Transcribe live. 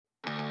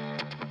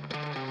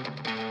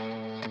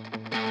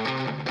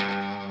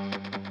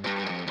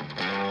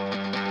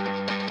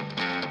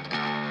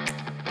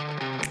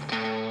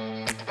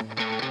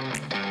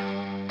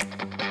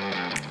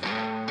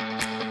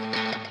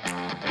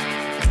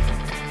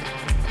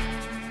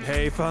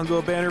Hey,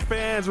 Fungo Banner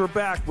fans, we're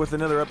back with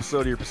another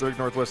episode of your Pacific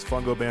Northwest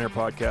Fungo Banner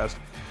podcast.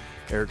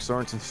 Eric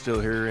Sorensen still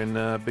here in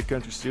Big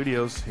Country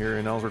Studios here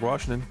in Ellsworth,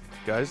 Washington.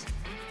 Guys,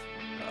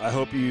 I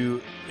hope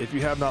if you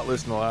have not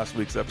listened to last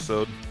week's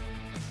episode,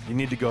 you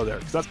need to go there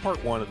because that's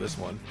part one of this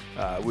one.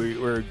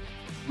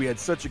 We had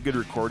such a good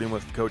recording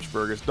with Coach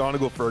Fergus,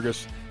 Donegal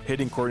Fergus,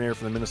 hitting coordinator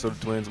for the Minnesota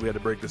Twins. We had to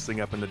break this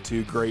thing up into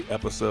two great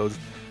episodes.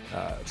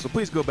 So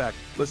please go back,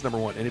 listen number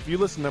one. And if you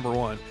listen number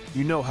one,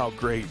 you know how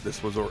great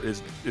this was, or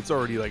is. It's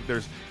already like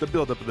the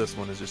build up of this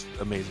one is just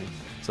amazing.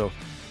 So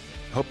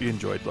hope you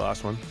enjoyed the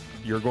last one.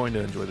 You're going to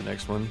enjoy the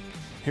next one.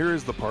 Here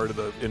is the part of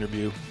the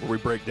interview where we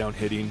break down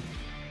hitting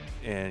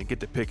and get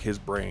to pick his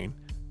brain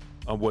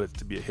on what it's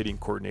to be a hitting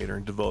coordinator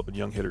and developing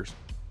young hitters.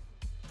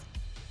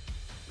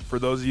 For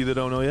those of you that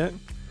don't know yet,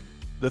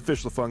 the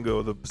official Fungo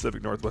of the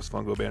Pacific Northwest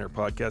Fungo Banner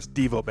podcast,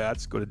 Devo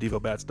Bats. Go to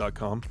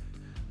devobats.com.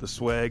 The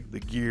swag, the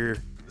gear,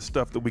 the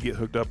stuff that we get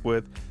hooked up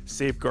with.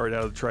 Safeguard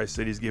out of the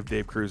Tri-Cities. Give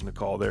Dave Cruz a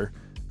call there.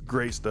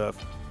 Great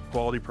stuff.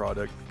 Quality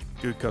product.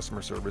 Good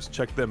customer service.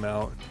 Check them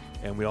out.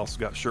 And we also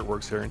got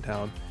Shirtworks here in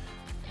town.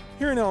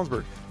 Here in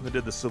Ellensburg. They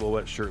did the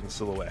silhouette shirt and the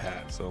silhouette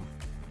hat. So,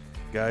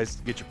 guys,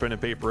 get your pen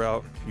and paper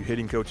out. You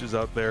hitting coaches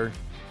out there.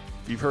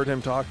 If you've heard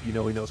him talk, you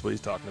know he knows what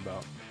he's talking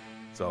about.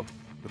 So,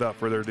 without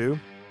further ado,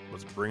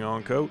 let's bring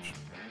on Coach.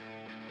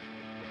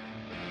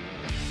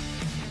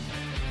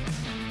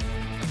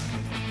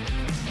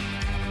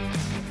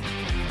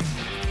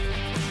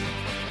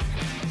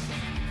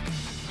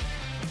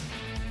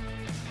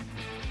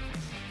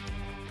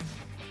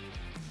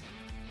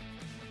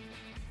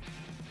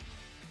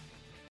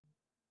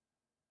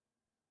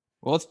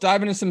 Well, let's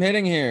dive into some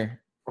hitting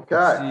here.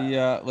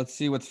 Okay. Let's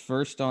see what's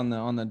first on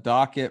the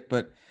docket.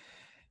 But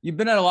you've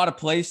been at a lot of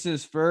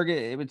places,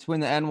 Ferg, between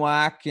the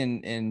NWAC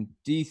and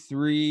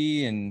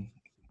D3 and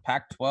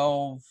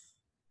Pac-12,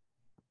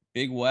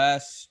 Big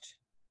West,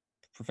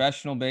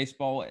 professional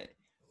baseball.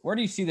 Where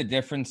do you see the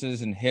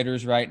differences in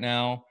hitters right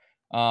now?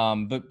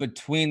 But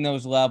between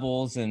those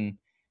levels and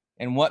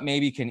what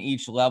maybe can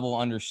each level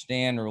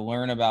understand or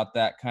learn about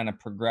that kind of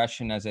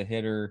progression as a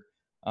hitter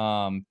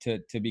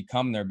to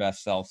become their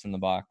best selves in the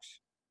box?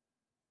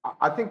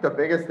 I think the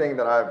biggest thing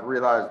that I've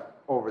realized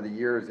over the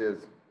years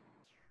is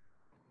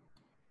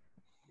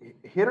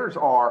hitters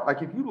are,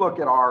 like, if you look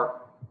at our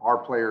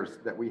players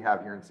that we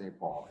have here in St.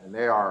 Paul, and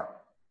they are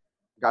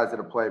guys that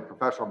have played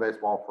professional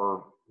baseball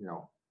for, a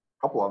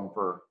couple of them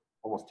for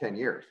almost 10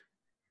 years.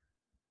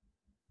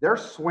 Their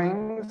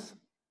swings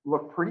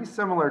look pretty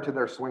similar to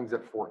their swings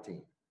at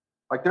 14.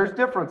 Like, there's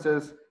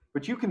differences,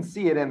 but you can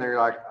see it in there.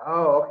 You're like,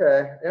 oh,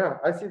 okay, yeah,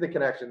 I see the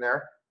connection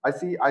there. I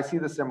see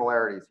the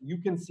similarities. You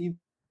can see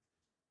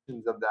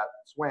of that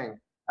swing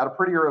at a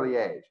pretty early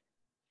age.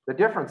 The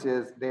difference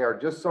is they are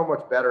just so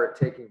much better at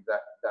taking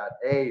that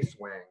A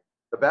swing,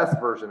 the best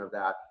version of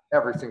that,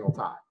 every single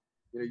time.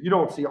 You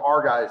don't see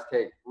our guys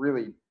take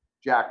really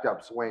jacked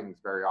up swings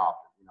very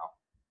often.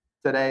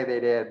 Today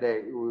they did.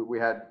 We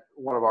had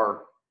one of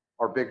our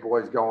big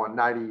boys going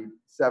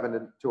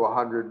 97 to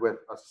 100 with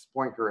a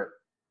splinker at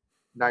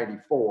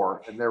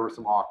 94, and there were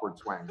some awkward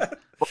swings.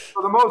 But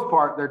for the most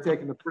part, they're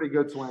taking a pretty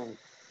good swing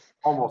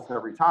almost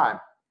every time.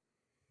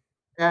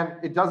 And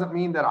it doesn't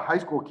mean that a high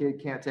school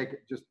kid can't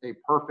take just a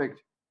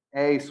perfect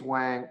A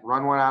swing,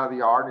 run one out of the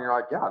yard, and you're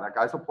like, yeah, that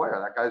guy's a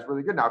player. That guy's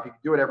really good. Now, if he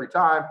could do it every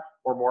time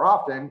or more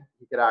often,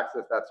 he could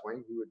access that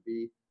swing, he would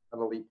be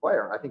an elite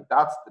player. I think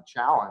that's the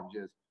challenge,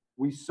 is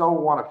we so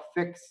want to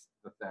fix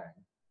the thing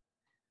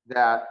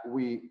that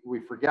we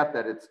forget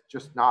that it's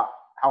just not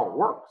how it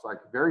works. Like,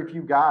 very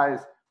few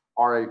guys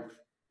are a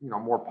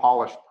more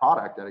polished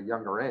product at a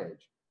younger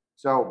age.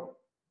 So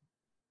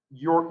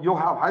you'll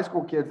have high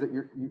school kids that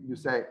you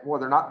say, well,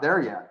 they're not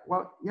there yet.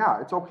 Well, yeah,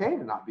 it's okay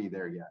to not be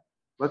there yet.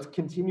 Let's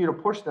continue to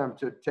push them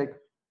to take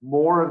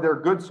more of their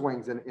good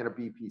swings in a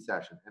BP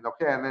session. And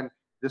then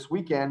this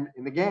weekend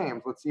in the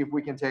games, let's see if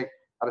we can take,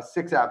 out of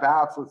 6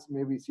 at-bats, let's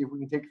maybe see if we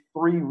can take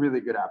 3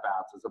 really good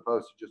at-bats as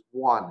opposed to just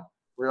one.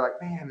 We're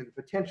like, man,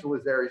 the potential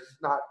is there. He's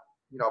just not,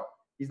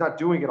 he's not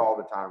doing it all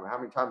the time. How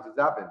many times has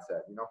that been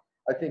said?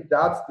 I think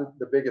that's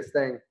the biggest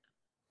thing,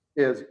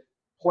 is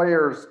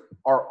players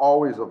are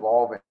always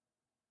evolving.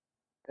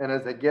 And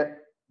as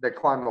they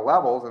climb the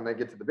levels and they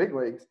get to the big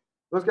leagues,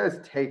 those guys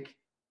take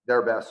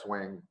their best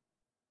swing.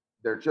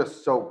 They're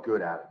just so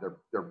good at it.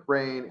 Their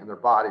brain and their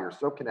body are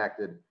so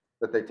connected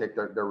that they take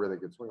their really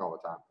good swing all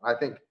the time. And I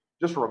think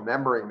just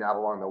remembering that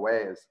along the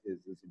way is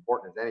as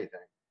important as anything.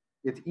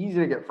 It's easy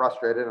to get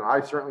frustrated, and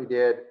I certainly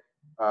did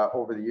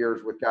over the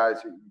years with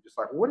guys who just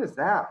like, what is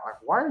that? Like,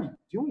 why are you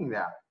doing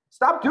that?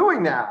 Stop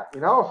doing that.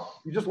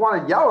 You just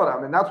want to yell at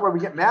them. And that's why we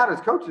get mad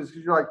as coaches,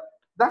 because you're like,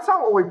 that's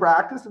not what we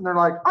practice. And they're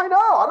like, I know.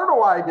 I don't know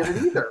why I did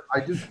it either. I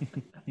just,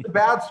 the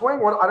bad swing,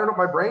 I don't know,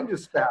 my brain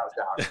just spazzed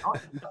out.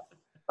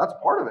 That's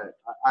part of it.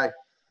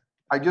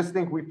 I just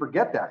think we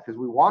forget that, because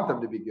we want them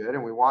to be good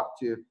and we want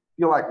to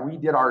feel like we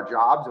did our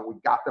jobs and we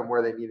got them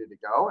where they needed to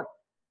go. And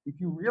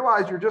if you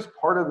realize you're just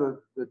part of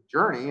the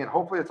journey, and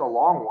hopefully it's a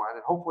long one,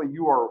 and hopefully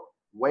you are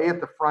way at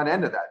the front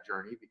end of that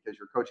journey because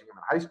you're coaching them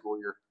in high school,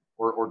 you're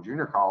or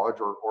junior college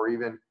or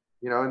even,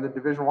 in the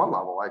Division I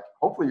level. Like,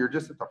 hopefully you're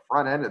just at the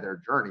front end of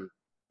their journey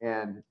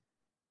and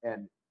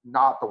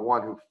not the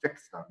one who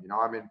fixed them.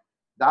 I mean,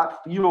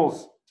 that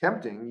feels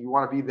tempting. You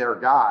want to be their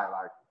guy.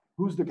 Like,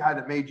 who's the guy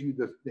that made you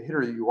the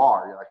hitter you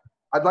are? You're like,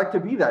 I'd like to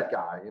be that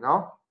guy,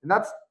 and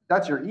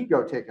that's your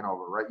ego taking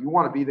over, right? You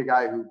want to be the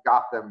guy who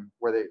got them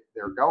where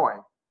they're going.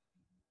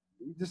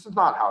 This is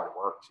not how it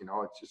works.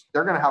 It's just,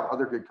 they're going to have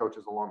other good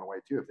coaches along the way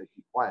too, if they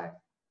keep playing.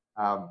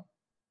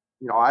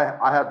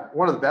 I had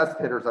one of the best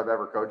hitters I've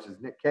ever coached is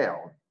Nick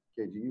Kale.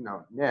 KG,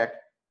 Nick.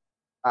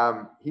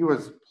 He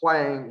was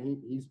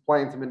playing. He's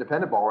playing some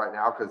independent ball right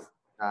now because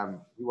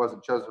he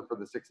wasn't chosen for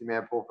the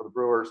 60-man pool for the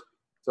Brewers.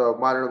 So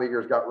minor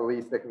leaguers got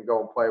released. They can go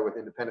and play with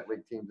independent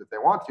league teams if they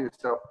want to.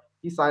 So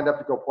he signed up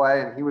to go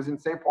play, and he was in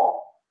St.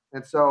 Paul.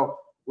 And so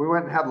we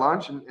went and had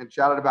lunch and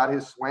chatted about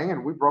his swing,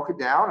 and we broke it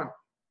down. And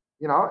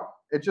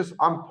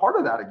I'm part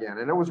of that again,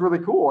 and it was really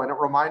cool. And it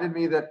reminded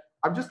me that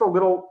I'm just a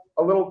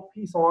little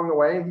piece along the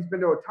way. And he's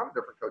been to a ton of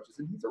different coaches,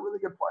 and he's a really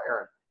good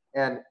player.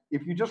 And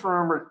if you just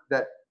remember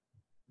that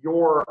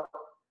your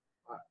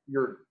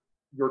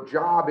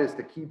job is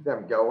to keep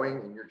them going,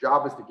 and your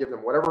job is to give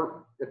them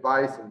whatever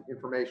advice and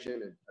information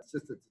and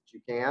assistance that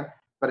you can,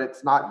 but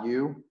it's not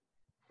you,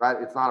 right?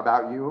 It's not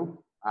about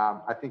you.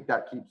 I think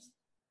that keeps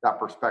that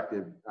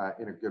perspective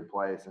in a good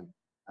place.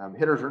 And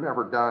hitters are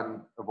never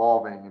done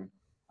evolving. And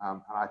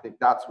I think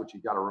that's what you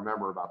got to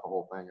remember about the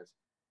whole thing is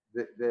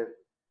that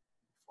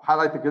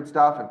highlight the good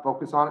stuff and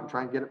focus on it and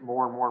try and get it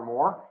more and more and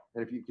more.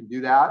 And if you can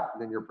do that,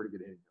 then you're a pretty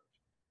good hitting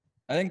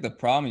coach. I think the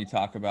problem you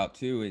talk about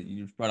too,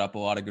 you've brought up a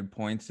lot of good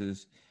points,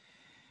 is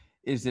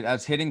that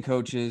as hitting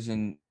coaches,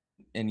 and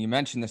you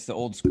mentioned this, the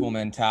old school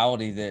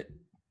mentality that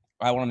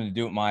I wanted to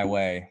do it my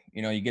way.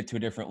 You get to a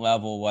different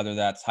level, whether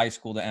that's high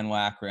school to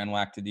NWAC or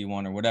NWAC to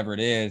D1 or whatever it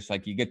is,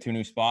 like you get to a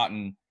new spot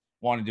and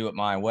want to do it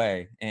my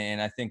way.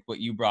 And I think what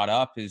you brought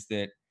up is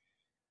that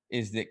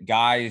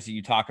guys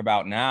you talk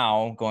about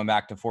now, going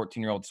back to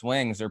 14-year-old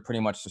swings, they're pretty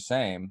much the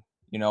same,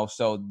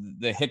 so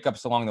the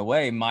hiccups along the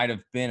way might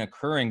have been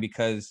occurring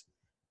because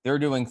they're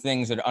doing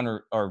things that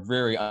are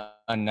very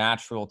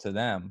unnatural to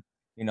them,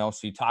 so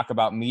you talk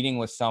about meeting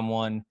with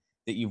someone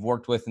that you've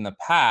worked with in the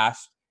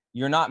past.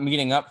 You're not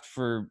meeting up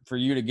for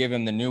you to give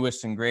him the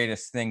newest and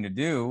greatest thing to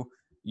do.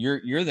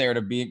 You're there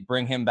to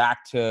bring him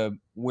back to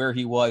where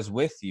he was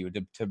with you,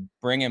 to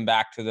bring him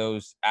back to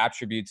those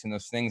attributes and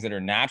those things that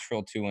are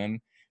natural to him,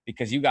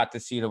 because you got to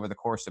see it over the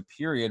course of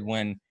period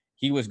when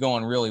he was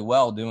going really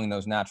well doing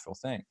those natural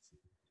things.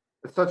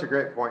 It's such a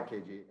great point,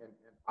 KG. And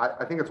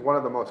I think it's one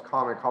of the most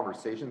common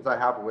conversations I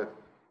have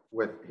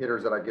with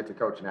hitters that I get to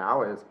coach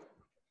now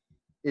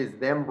is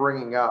them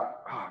bringing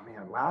up, oh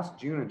man, last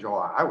June and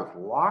July, I was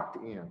locked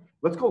in.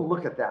 Let's go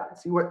look at that and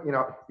see what,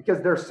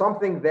 because there's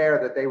something there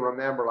that they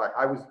remember. Like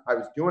I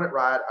was doing it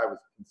right. I was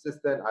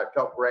consistent. I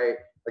felt great.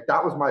 Like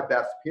that was my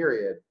best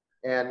period.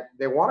 And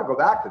they want to go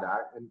back to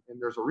that. And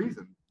there's a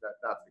reason that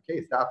that's the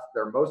case. That's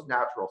their most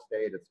natural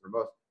state. It's their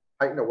most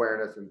heightened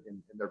awareness and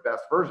their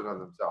best version of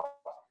themselves.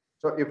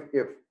 So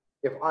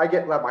if I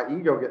let my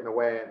ego get in the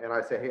way and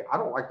I say, hey, I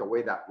don't like the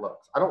way that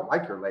looks. I don't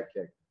like your leg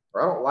kick,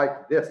 or I don't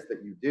like this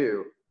that you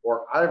do,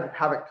 or I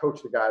haven't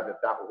coached the guy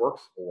that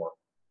works for,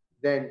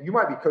 then you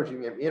might be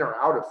coaching them in or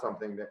out of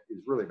something that is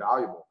really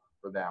valuable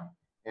for them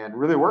and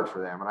really works for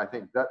them. And I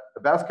think that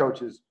the best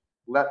coaches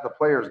let the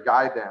players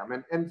guide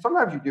them. And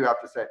sometimes you do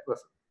have to say,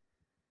 listen,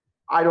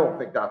 I don't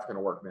think that's going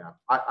to work, man.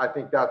 I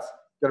think that's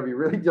going to be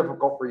really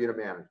difficult for you to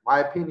manage. My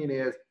opinion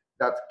is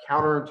that's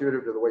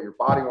counterintuitive to the way your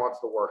body wants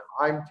to work.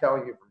 I'm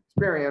telling you from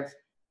experience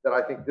that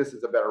I think this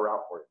is a better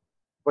route for you.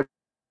 But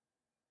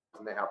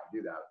they have to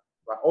do that.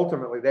 But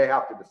ultimately, they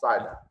have to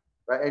decide that.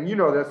 Right? And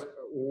this,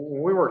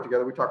 when we work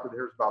together, we talk with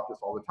hitters about this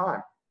all the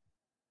time.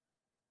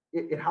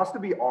 It has to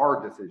be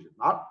our decision,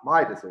 not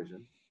my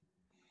decision.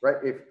 Right?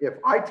 If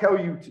I tell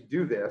you to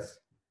do this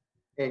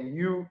and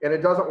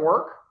it doesn't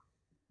work,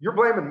 you're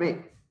blaming me,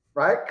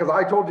 right? Because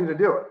I told you to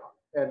do it.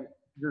 And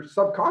your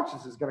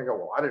subconscious is going to go,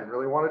 well, I didn't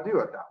really want to do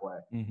it that way.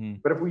 Mm-hmm.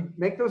 But if we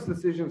make those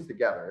decisions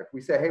together, if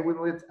we say, hey,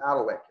 let's add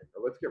a leg kick,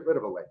 or let's get rid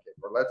of a leg kick,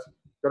 or let's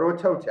go to a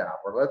toe tap,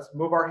 or let's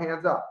move our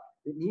hands up,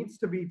 it needs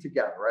to be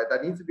together, right?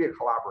 That needs to be a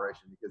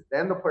collaboration, because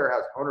then the player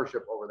has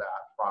ownership over that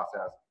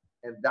process.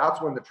 And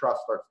that's when the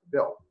trust starts to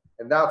build.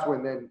 And that's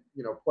when then,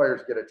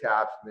 players get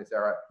attached and they say,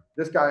 all right,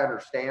 this guy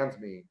understands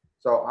me.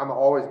 So I'm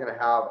always going to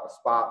have a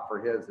spot for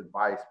his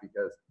advice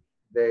because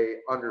they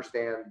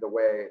understand the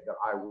way that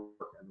I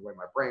work and the way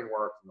my brain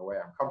works and the way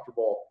I'm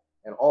comfortable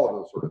and all of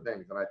those sort of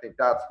things. And I think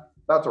that's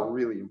a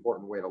really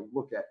important way to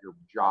look at your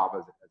job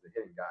as a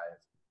hitting guy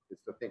is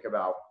to think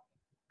about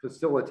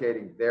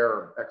facilitating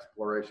their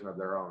exploration of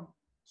their own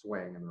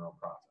swing and their own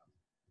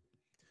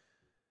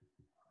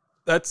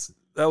process.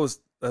 That was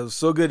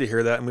so good to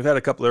hear that. And we've had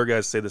a couple other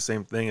guys say the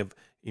same thing of,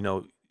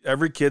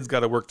 every kid's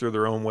got to work through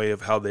their own way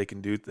of how they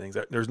can do things.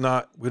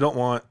 We don't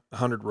want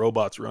 100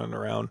 robots running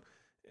around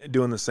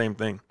doing the same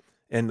thing.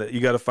 And you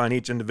got to find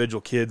each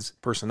individual kid's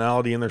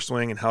personality in their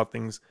swing and how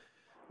things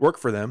work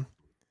for them.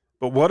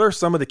 But what are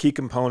some of the key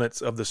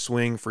components of the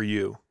swing for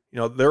you?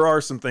 there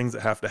are some things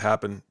that have to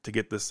happen to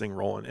get this thing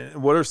rolling.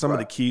 And what are some of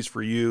the keys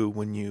for you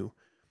when you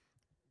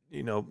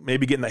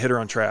maybe getting that hitter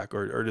on track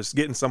or just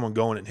getting someone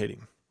going and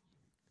hitting?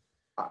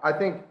 I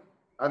think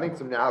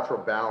some natural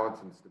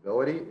balance and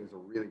stability is a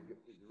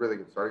really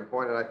good starting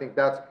point. And I think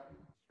that's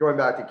going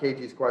back to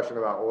KG's question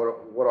about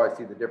what do I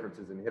see the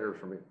differences in hitters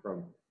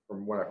from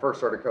when I first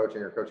started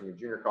coaching or coaching in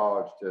junior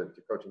college to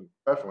coaching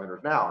professional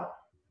hitters now.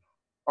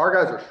 Our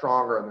guys are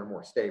stronger and they're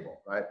more stable,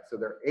 right? So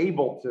they're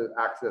able to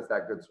access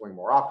that good swing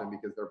more often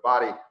because their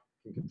body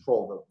can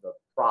control the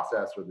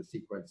process or the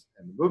sequence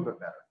and the movement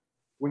better.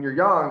 When you're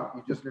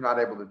young, you're not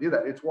able to do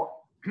that. It's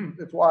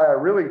why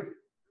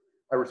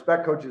I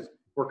respect coaches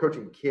who are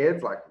coaching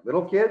kids, like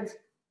little kids,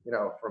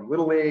 from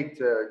little league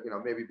to,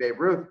 maybe Babe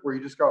Ruth, where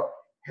you just go,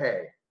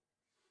 hey,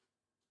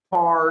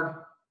 hard,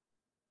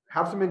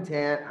 have some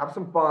intent, have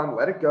some fun,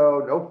 let it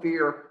go, no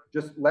fear,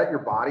 just let your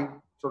body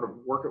sort of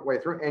work its way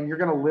through, and you're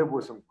going to live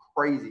with some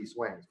crazy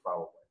swings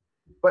probably.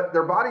 But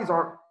their bodies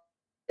aren't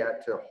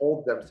yet to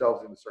hold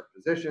themselves in certain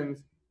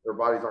positions. Their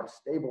bodies aren't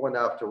stable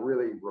enough to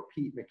really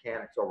repeat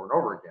mechanics over and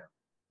over again.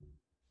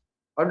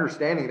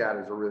 Understanding that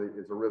is a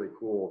really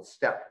cool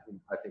step,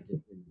 I think,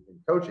 in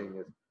coaching,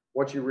 is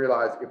once you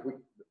realize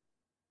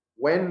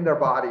when their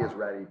body is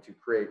ready to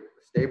create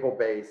a stable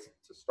base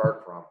to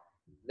start from,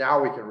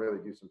 now we can really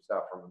do some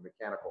stuff from a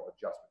mechanical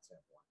adjustment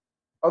standpoint.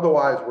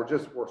 Otherwise,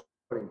 we're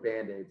putting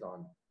Band-Aids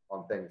on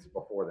things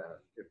before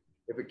that.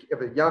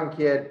 If a young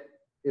kid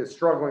is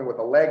struggling with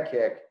a leg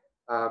kick,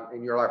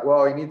 and you're like,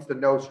 well, he needs to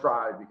no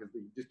stride because he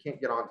just can't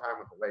get on time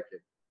with the leg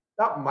kick.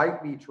 That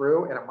might be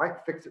true, and it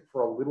might fix it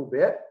for a little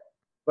bit,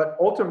 but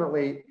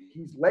ultimately,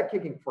 he's leg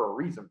kicking for a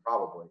reason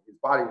probably. His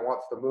body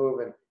wants to move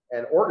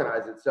and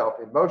organize itself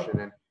in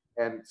motion,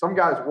 and some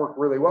guys work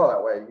really well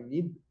that way.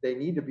 They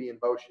need to be in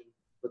motion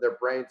for their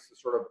brains to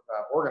sort of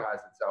organize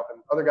itself,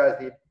 and other guys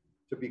need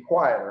to be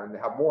quieter and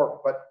have more,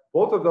 but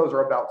both of those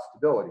are about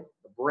stability.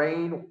 The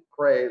brain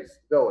craves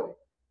stability.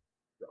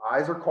 Your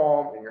eyes are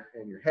calm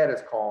and your head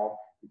is calm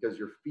because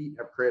your feet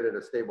have created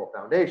a stable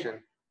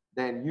foundation,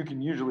 then you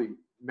can usually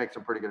make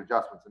some pretty good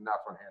adjustments, and that's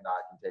when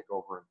hand-eye can take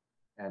over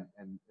and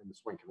the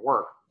swing can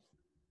work.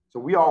 So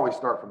we always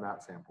start from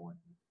that standpoint.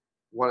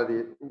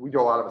 We do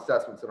a lot of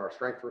assessments in our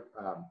strength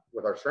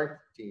with our strength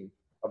team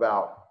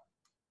about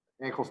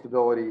ankle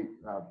stability,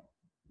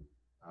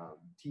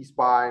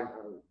 T-spine,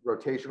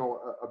 rotational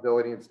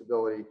ability and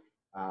stability,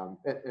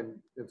 and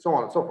so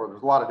on and so forth.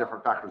 There's a lot of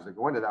different factors that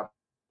go into that,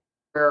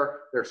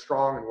 where they're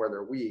strong and where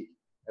they're weak,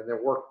 and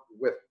then work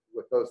with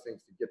those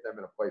things to get them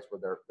in a place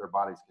where their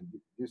bodies can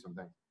do some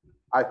things.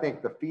 I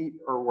think the feet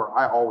are where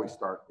I always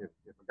start. If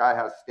a guy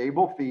has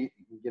stable feet,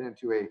 you can get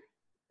into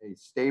a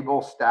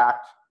stable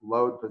stacked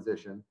load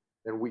position,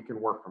 then we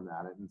can work from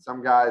that. And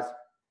some guys,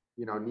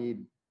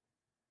 need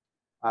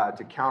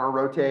to counter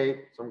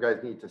rotate. Some guys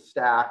need to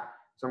stack.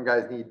 Some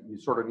guys you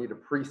sort of need to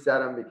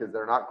preset them because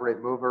they're not great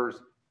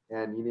movers,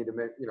 and you need to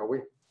make.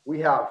 We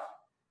have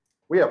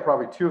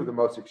probably two of the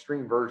most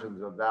extreme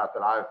versions of that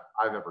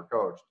I've ever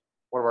coached.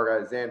 One of our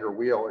guys, Xander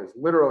Wheel, is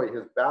literally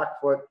his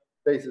back foot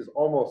faces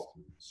almost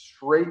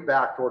straight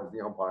back towards the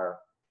umpire,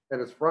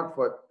 and his front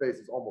foot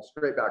faces almost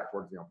straight back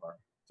towards the umpire.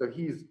 So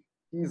he's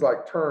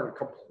like turned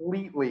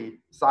completely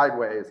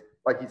sideways,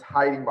 like he's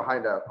hiding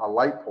behind a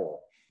light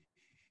pole.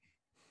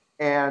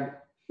 And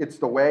it's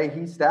the way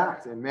he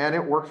stacks, and man,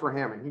 it works for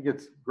him, and he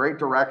gets great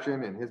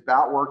direction, and his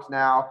bat works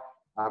now.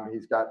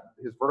 He's got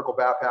his vertical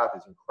bat path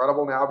is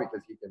incredible now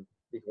because he can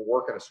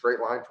work in a straight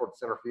line towards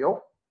center field,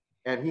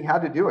 and he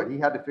had to do it. He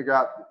had to figure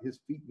out his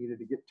feet needed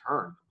to get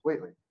turned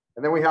completely.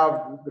 And then we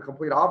have the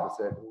complete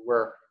opposite,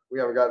 where we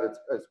have a guy that's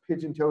as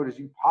pigeon-toed as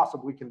you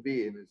possibly can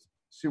be in his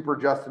super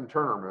Justin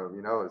Turner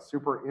move. Is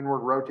super inward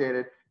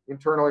rotated,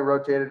 internally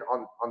rotated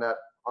on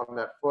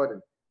that foot,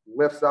 and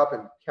lifts up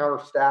and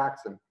counter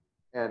stacks,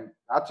 and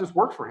that just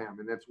works for him.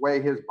 And it's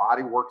way his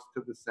body works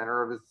to the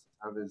center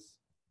of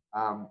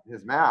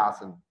his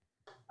mass. And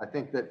I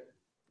think that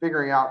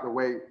figuring out the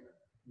way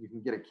you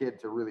can get a kid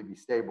to really be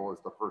stable is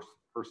the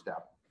first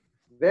step.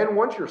 Then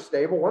once you're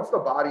stable, once the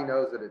body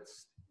knows that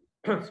it's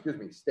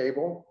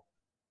stable,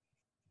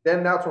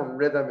 then that's when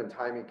rhythm and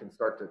timing can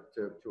start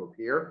to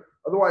appear.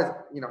 Otherwise,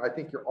 I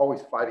think you're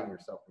always fighting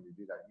yourself when you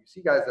do that. You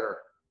see guys that are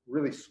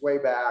really sway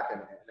back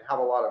and have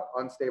a lot of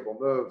unstable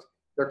moves.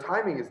 Their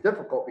timing is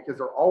difficult because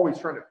they're always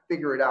trying to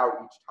figure it out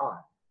each time.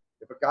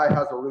 If a guy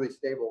has a really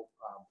stable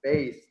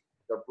base,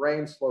 their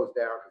brain slows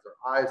down because their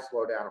eyes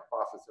slow down and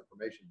process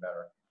information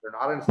better. They're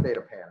not in a state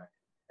of panic,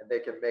 and they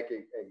can make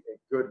a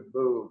good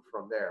move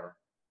from there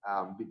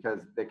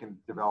because they can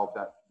develop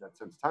that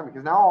sense of time.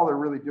 Because now all they're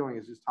really doing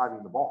is just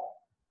timing the ball,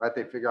 right?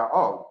 They figure out,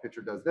 oh, the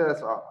pitcher does this.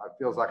 It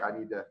feels like I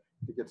need to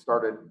get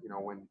started,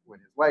 when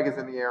his leg is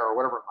in the air or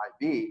whatever it might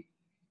be.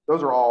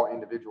 Those are all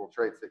individual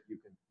traits that you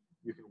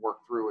can work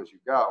through as you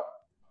go,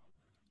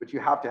 but you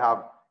have to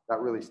have that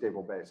really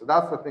stable base. So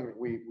that's the thing that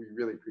we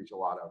really preach a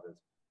lot of, is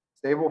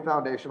stable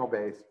foundational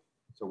base,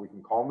 so we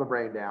can calm the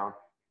brain down,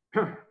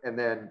 and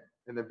then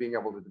being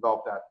able to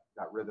develop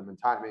that rhythm and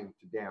timing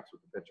to dance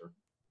with the pitcher.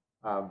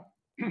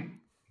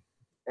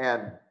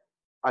 And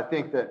I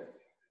think that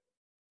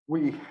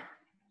we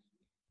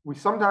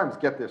sometimes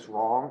get this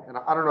wrong, and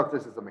I don't know if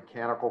this is a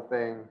mechanical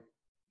thing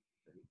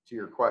to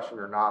your question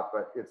or not,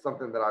 but it's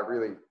something that I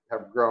really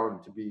have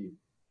grown to be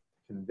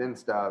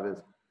convinced of.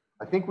 Is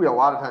I think we a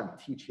lot of times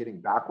teach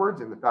hitting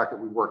backwards, and the fact that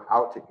we work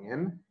out to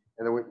in,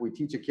 and then we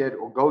teach a kid,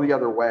 well, go the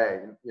other way,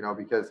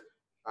 because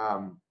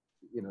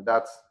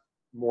that's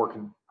more.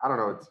 I don't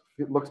know.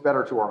 It looks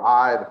better to our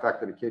eye, the fact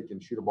that a kid can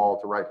shoot a ball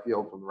to right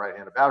field from the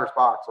right-handed batter's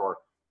box, or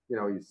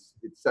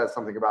it says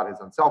something about his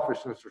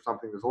unselfishness or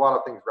something. There's a lot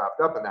of things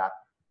wrapped up in that.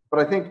 But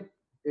I think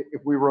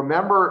if we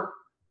remember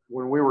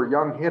when we were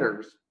young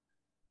hitters,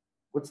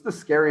 what's the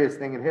scariest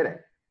thing in hitting?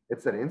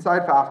 It's an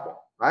inside fastball,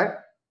 right?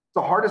 It's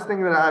the hardest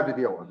thing that I have to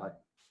deal with. Like,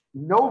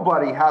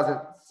 nobody hasn't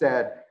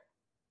said,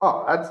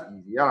 oh, that's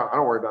easy. I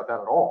don't worry about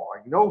that at all.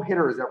 Like, no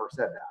hitter has ever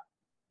said that.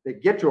 They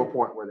get to a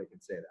point where they can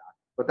say that,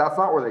 but that's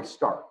not where they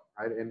start,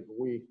 right? And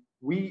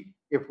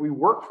if we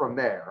work from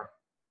there,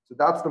 so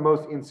that's the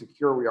most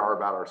insecure we are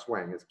about our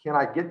swing is, can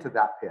I get to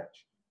that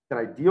pitch? Can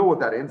I deal with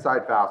that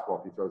inside fastball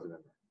if he throws it in there?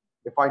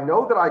 If I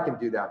know that I can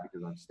do that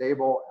because I'm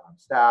stable and I'm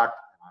stacked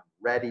and I'm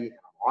ready and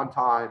I'm on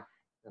time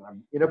and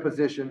I'm in a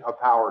position of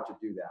power to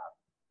do that,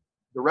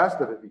 the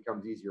rest of it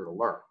becomes easier to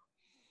learn.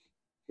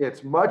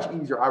 It's much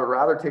easier. I would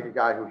rather take a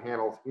guy who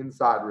handles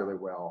inside really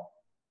well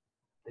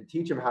and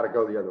teach him how to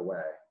go the other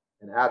way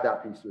and add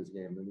that piece to his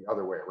game than the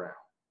other way around.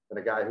 Than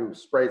a guy who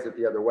sprays it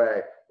the other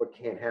way but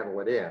can't handle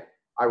it in.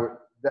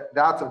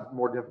 That's a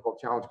more difficult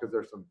challenge because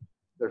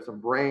there's some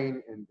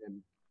brain and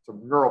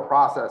some neural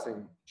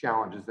processing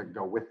challenges that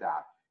go with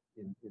that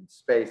in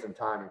space and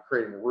time and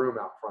creating the room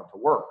out front to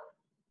work.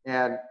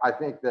 And I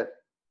think that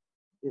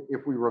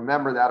if we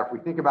remember that, if we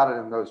think about it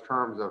in those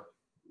terms of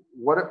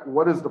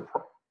what is the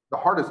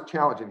hardest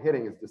challenge in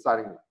hitting is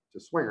deciding to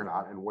swing or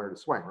not and where to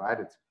swing, right?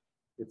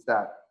 It's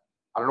that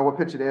I don't know what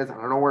pitch it is. I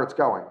don't know where it's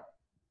going.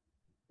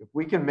 If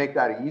we can make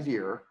that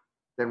easier,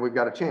 then we've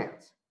got a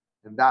chance.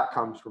 And that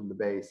comes from the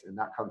base, and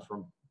that comes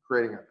from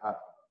creating a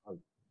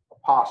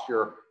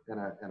posture and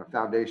a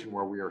foundation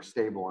where we are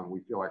stable and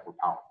we feel like we're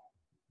powerful.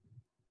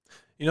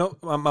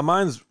 My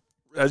mind's,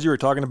 as you were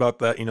talking about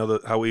that,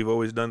 how we've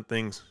always done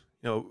things,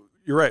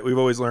 you're right. We've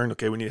always learned,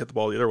 okay, we need to hit the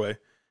ball the other way.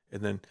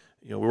 And then,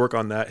 we work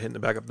on that, hitting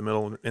it back up the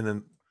middle,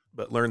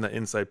 but learn that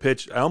inside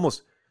pitch.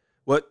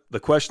 What the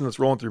question that's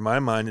rolling through my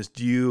mind is,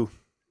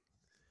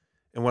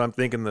 and what I'm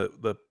thinking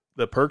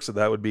the perks of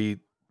that would be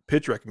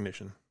pitch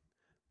recognition.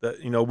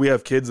 That, we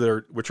have kids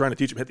that we're trying to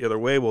teach them hit the other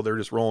way. Well, they're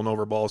just rolling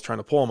over balls, trying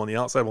to pull them on the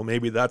outside. Well,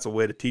 maybe that's a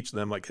way to teach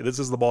them, like, hey, this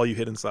is the ball you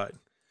hit inside.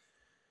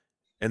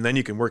 And then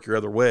you can work your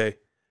other way.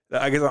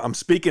 I guess I'm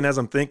speaking as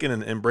I'm thinking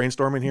and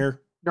brainstorming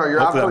here. No, you're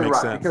absolutely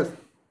right.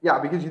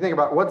 Because you think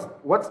about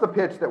what's the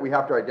pitch that we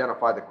have to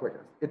identify the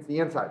quickest? It's the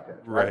inside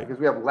pitch, right? Because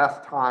we have less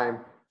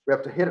time. We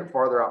have to hit it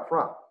farther out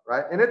front,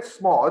 right? And it's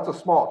small. It's a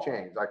small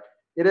change. Like,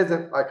 it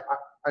isn't like,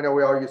 I know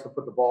we all used to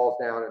put the balls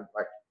down and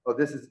like, oh,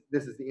 this is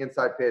the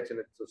inside pitch and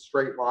it's a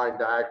straight line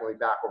diagonally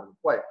back over the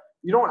plate.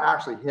 You don't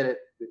actually hit it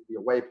the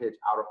away pitch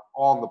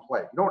on the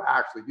plate. You don't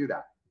actually do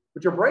that,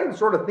 but your brain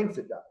sort of thinks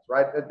it does,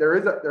 right? There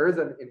is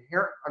an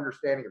inherent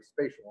understanding of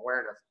spatial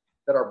awareness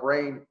that our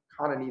brain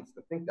kind of needs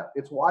to think that.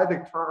 It's why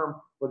the term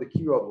or the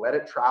cue of let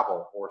it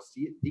travel or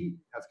see it deep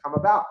has come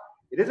about.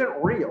 It isn't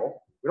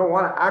real. We don't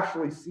want to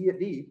actually see it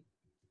deep,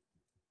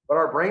 but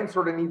our brain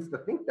sort of needs to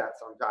think that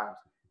sometimes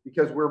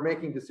because we're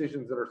making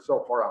decisions that are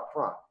so far out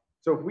front.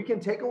 So if we can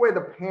take away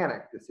the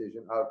panic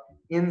decision of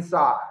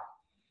inside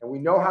and we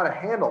know how to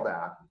handle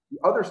that, the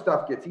other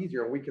stuff gets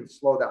easier and we can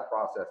slow that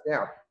process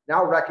down.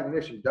 Now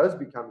recognition does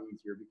become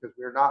easier because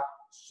we're not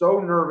so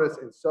nervous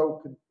and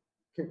so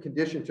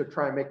conditioned to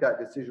try and make that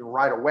decision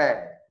right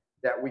away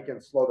that we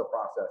can slow the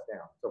process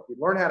down. So if we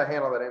learn how to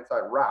handle that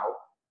inside route,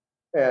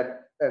 and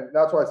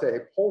that's why I say, hey,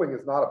 pulling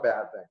is not a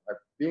bad thing. Like,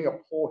 being a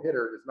pull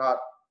hitter is not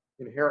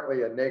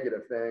inherently a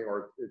negative thing,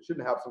 or it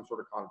shouldn't have some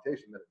sort of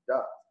connotation that it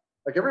does.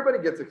 Like, everybody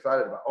gets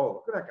excited about, oh,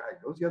 look at that guy,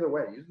 goes the other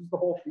way, uses the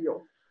whole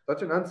field.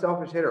 Such an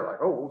unselfish hitter.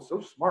 Like, oh,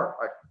 so smart.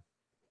 Like,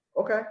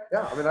 okay,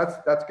 yeah, I mean,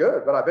 that's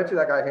good, but I bet you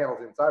that guy handles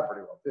inside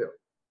pretty well too,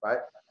 right?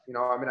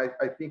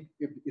 I think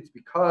it's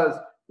because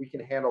we can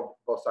handle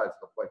both sides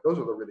of the plate. Those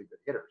are the really good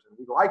hitters, and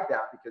we like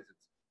that because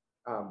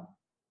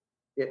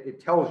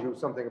it tells you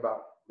something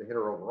about the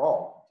hitter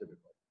overall, typically.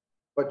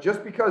 But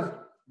just because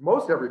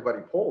most everybody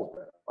pulls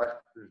better, like,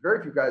 there's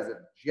very few guys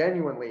that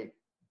genuinely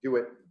do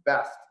it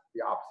best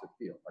the opposite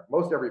field. Like,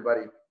 most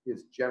everybody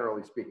is,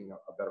 generally speaking,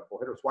 a better pull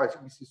hitter. That's why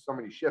we see so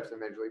many shifts in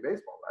Major League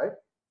Baseball, right?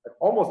 Like,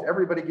 almost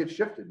everybody gets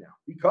shifted now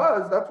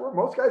because that's where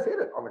most guys hit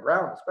it, on the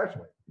ground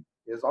especially,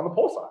 is on the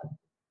pull side.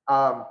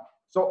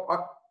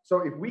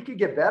 So if we could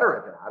get better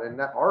at that, and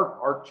that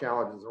our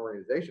challenge as an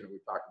organization that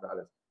we've talked about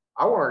is,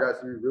 I want our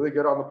guys to be really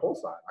good on the pull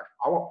side.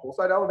 I want pull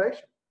side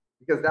elevation,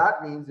 because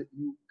that means that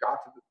you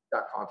got to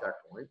that contact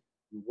point,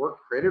 you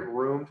created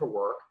room to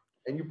work,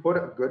 and you put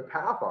a good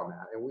path on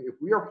that. And if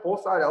we are pull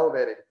side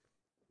elevated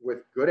with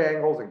good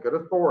angles and good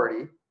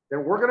authority,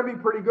 then we're going to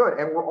be pretty good.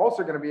 And we're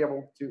also going to be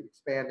able to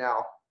expand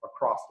now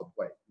across the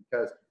plate,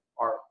 because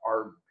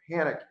our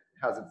panic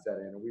hasn't set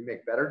in, and we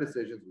make better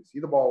decisions. We see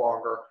the ball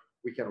longer.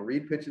 We can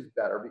read pitches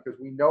better because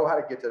we know how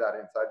to get to that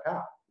inside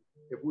path.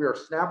 If we are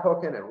snap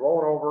hooking and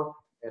rolling over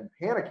and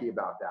panicky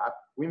about that,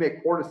 we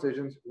make poor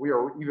decisions. We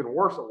are even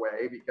worse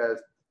away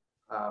because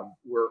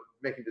we're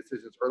making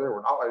decisions earlier.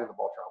 We're not letting the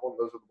ball travel. And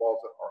those are the balls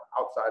that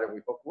are outside and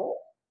we hook roll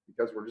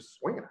because we're just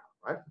swinging at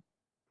them, right?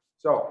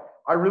 So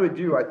I really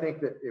do. I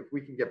think that if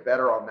we can get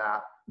better on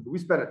that, we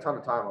spend a ton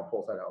of time on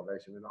pull side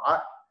elevation. And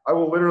I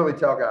will literally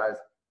tell guys,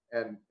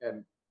 and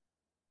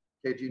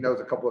KG knows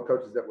a couple of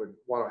coaches that would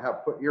want to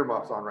have put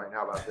earmuffs on right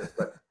now about this,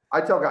 but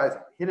I tell guys,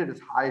 hit it as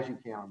high as you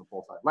can on the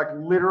pull side. Like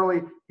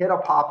literally hit a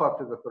pop up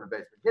to the third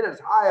baseman. Hit it as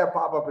high a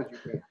pop up as you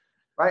can,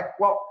 right?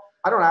 Well,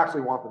 I don't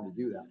actually want them to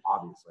do that,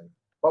 obviously.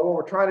 But what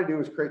we're trying to do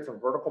is create some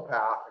vertical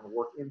path and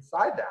work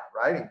inside that,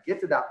 right? And get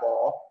to that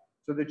ball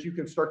so that you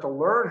can start to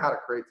learn how to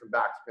create some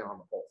backspin on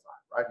the pull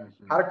side, right?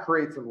 Mm-hmm. How to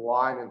create some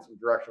line and some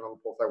direction on the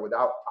pull side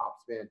without top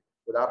spin,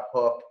 without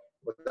hook,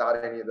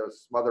 without any of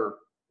those smother,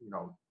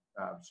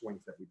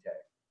 swings that we take.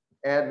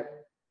 And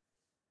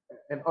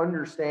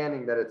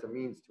understanding that it's a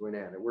means to an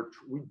end. And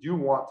we do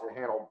want to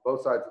handle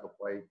both sides of the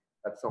plate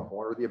at some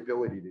point, or the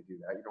ability to do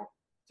that. You don't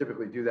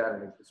typically do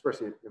that,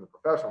 especially in the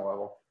professional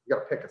level. You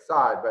got to pick a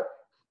side, but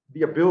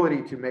the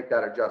ability to make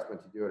that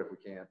adjustment to do it if we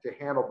can, to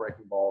handle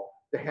breaking balls,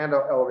 to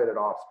handle elevated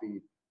off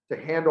speed, to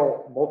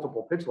handle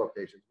multiple pitch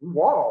locations. We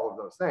want all of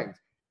those things.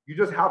 You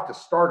just have to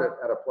start it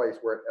at a place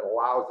where it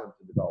allows them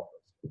to develop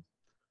those.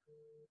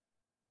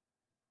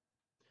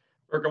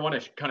 Burke, I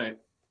want to kind of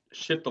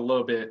shift a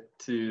little bit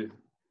to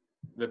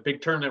the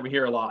big term that we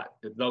hear a lot,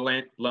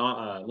 the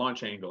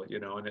launch angle,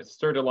 and it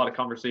started a lot of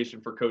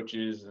conversation for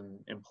coaches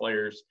and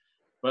players.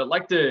 But I'd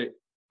like to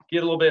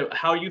get a little bit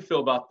how you feel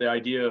about the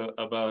idea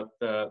about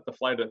the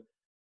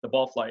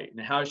ball flight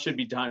and how it should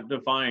be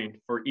defined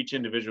for each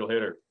individual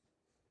hitter.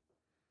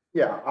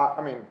 Yeah,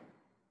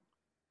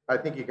 I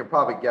think you can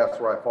probably guess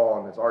where I fall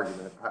on this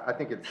argument. I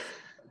think it's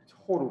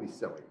totally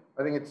silly.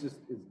 I think it's just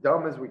as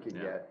dumb as we can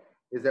get.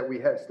 Is that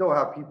we still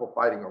have people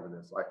fighting over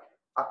this. Like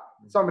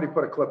somebody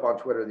put a clip on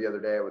Twitter the other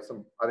day. It was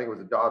I think it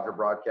was a Dodger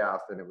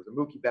broadcast, and it was a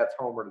Mookie Betts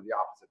homer to the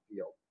opposite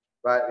field,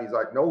 right? And he's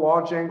like, no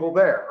launch angle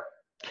there.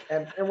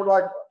 And we're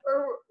like,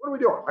 what are we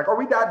doing? Like, are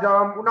we that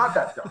dumb? We're not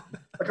that dumb.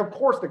 Like, of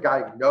course the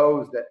guy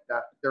knows that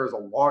there's a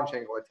launch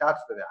angle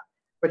attached to that.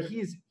 But he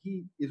is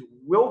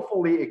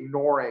willfully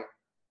ignoring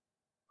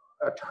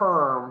a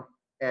term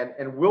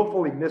and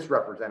willfully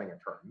misrepresenting a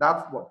term.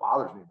 That's what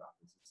bothers me about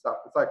this stuff.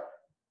 It's like,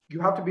 you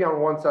have to be on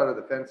one side of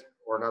the fence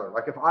or another.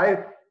 Like if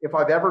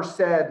I've ever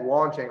said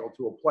launch angle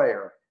to a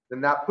player,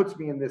 then that puts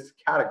me in this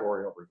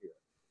category over here,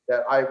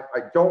 that I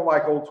don't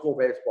like old school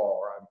baseball,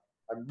 or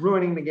I'm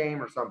ruining the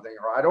game or something,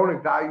 or I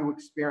don't value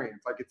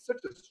experience. Like, it's such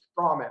a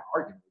straw man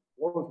argument. It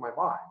blows my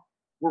mind.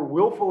 We're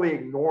willfully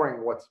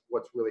ignoring what's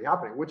really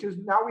happening, which is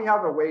now we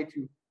have a way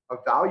to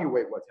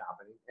evaluate what's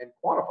happening and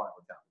quantify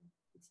what's happening.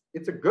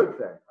 It's a good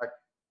thing.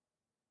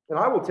 And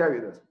I will tell you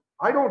this,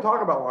 I don't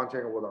talk about launch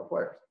angle with our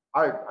players.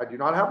 I do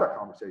not have that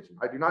conversation.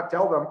 I do not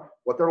tell them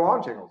what their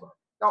launch angles are.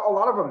 Now, a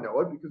lot of them know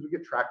it because we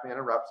get TrackMan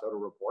and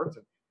Rapsodo reports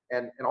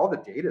and all the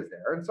data is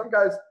there. And some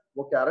guys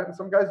look at it and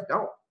some guys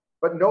don't.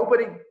 But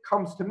nobody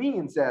comes to me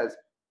and says,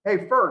 hey,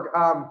 Ferg,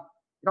 I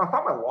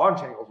thought my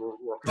launch angles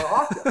were cut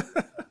off.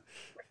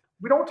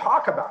 We don't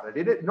talk about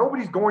it.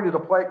 Nobody's going to the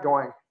plate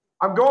going,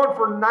 I'm going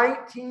for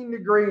 19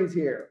 degrees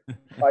here.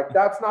 Like,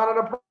 that's not an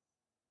approach.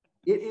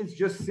 It is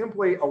just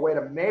simply a way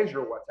to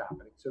measure what's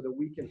happening so that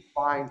we can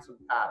find some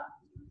patterns.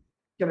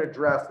 Can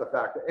address the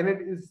fact that, and it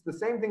is the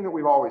same thing that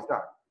we've always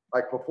done.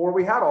 Like, before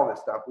we had all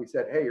this stuff, we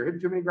said, hey, you're hitting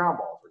too many ground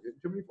balls, or you're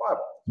hitting too many fly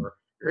balls, or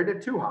you're hitting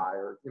it too high,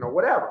 or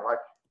whatever. Like,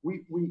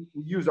 we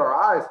use our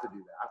eyes to do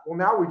that. Well,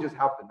 now we just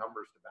have the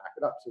numbers to back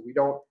it up, so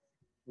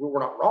we're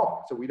not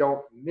wrong, so we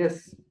don't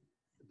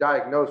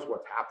misdiagnose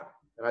what's happening.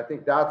 And I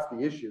think that's the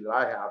issue that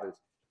I have, is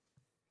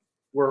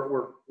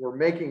we're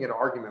making an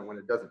argument when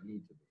it doesn't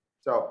need to be.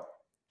 So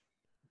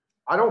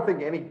I don't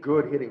think any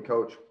good hitting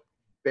coach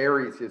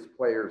buries his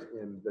players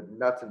in the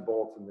nuts and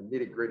bolts and the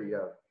nitty gritty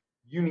of,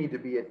 you need to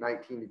be at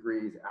 19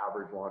 degrees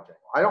average launch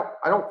angle.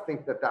 I don't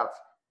think that's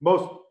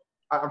most.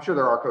 I'm sure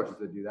there are coaches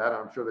that do that.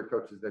 I'm sure there are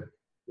coaches that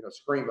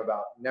scream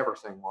about never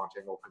saying launch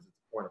angle because it's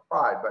a point of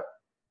pride. But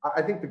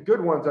I think the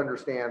good ones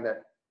understand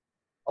that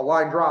a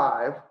line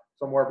drive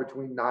somewhere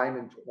between 9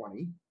 and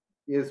 20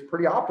 is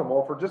pretty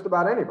optimal for just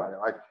about anybody.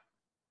 Like,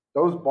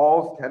 those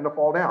balls tend to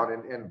fall down,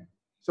 and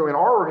so in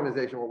our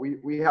organization,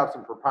 we have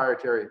some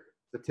proprietary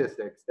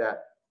statistics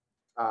that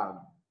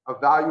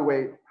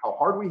evaluate how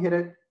hard we hit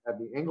it, at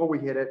the angle we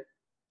hit it,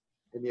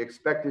 and the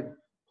expected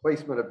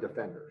placement of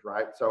defenders,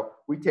 right? So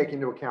we take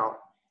into account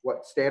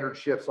what standard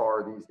shifts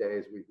are these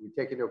days. We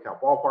take into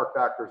account ballpark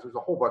factors. There's a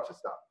whole bunch of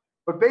stuff.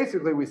 But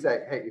basically we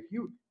say, hey,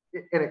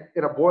 and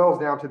it boils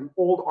down to the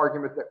old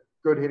argument that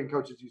good hitting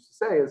coaches used to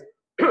say is,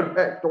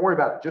 hey, don't worry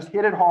about it. Just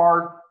hit it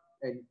hard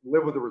and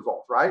live with the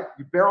results, right?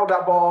 You barrel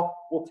that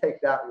ball, we'll take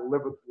that, we'll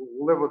live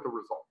with the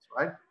results,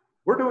 right?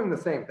 We're doing the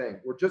same thing.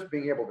 We're just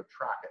being able to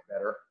track it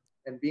better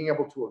and being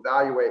able to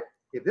evaluate,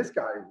 hey, this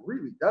guy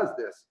really does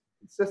this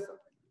consistently.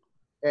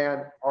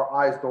 and our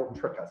eyes don't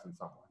trick us in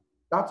some way.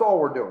 That's all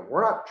we're doing.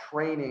 We're not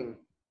training.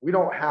 We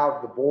don't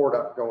have the board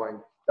up going,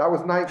 that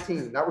was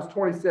 19, that was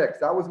 26,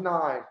 that was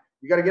 9.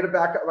 You got to get it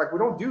back up. Like, we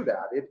don't do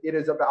that. It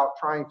is about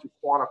trying to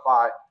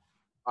quantify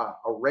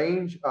a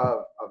range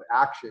of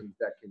actions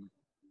that can,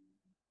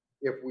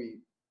 if we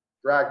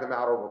drag them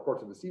out over the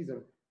course of the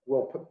season,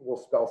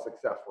 will spell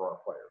success for our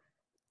players.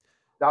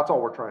 That's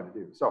all we're trying to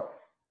do. So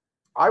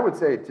I would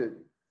say to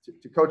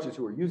coaches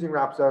who are using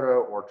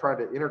Rapsodo or trying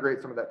to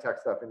integrate some of that tech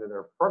stuff into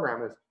their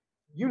program is,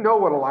 you know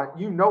what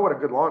a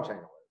good launch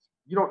angle is.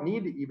 You don't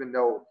need to even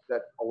know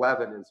that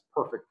 11 is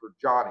perfect for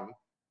Johnny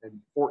and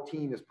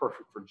 14 is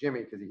perfect for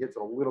Jimmy because he hits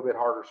it a little bit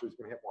harder, so he's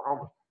going to hit more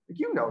homers. But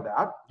you know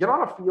that. Get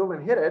on a field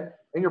and hit it,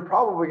 and you're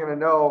probably going to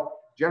know,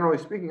 generally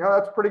speaking, oh,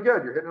 that's pretty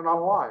good. You're hitting it on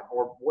the line,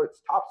 or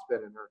it's top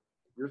spinning, or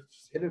you're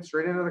hitting it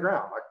straight into the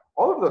ground. Like,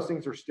 all of those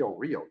things are still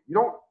real. You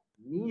don't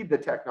need the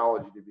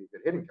technology to be a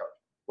good hitting coach.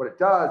 What it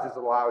does is it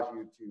allows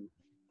you to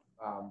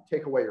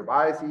take away your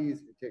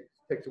biases, it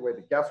takes away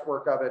the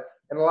guesswork of it,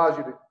 and allows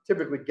you to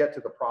typically get to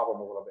the problem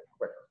a little bit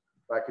quicker,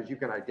 right? Because you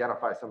can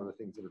identify some of the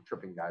things that are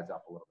tripping guys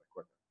up a little bit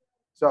quicker.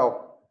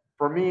 So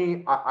for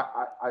me,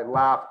 I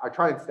laugh. I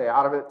try and stay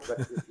out of it, but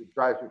it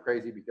drives me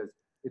crazy because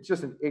it's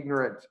just an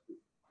ignorant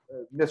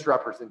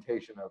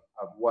misrepresentation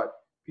of what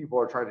people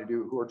are trying to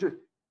do, who are just,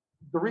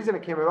 the reason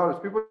it came about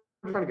is people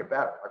are trying to get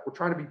better. Like, we're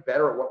trying to be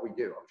better at what we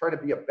do. I'm trying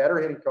to be a better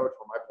hitting coach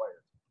for my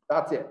players.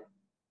 That's it.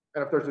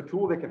 And if there's a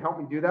tool that can help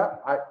me do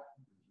that,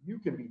 you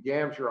can be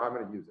damn sure I'm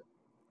going to use it.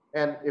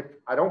 And if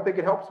I don't think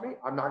it helps me,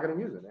 I'm not going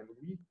to use it.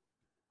 And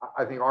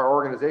I think our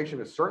organization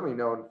is certainly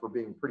known for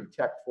being pretty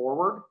tech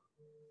forward.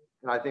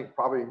 And I think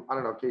probably, I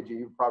don't know, KG,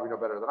 you probably know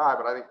better than I,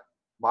 but I think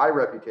my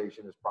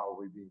reputation is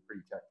probably being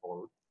pretty tech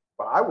forward.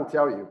 But I will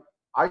tell you,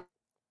 I do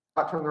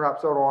not turn the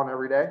Rapsodo on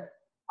every day.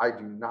 I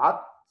do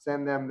not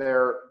send them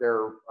their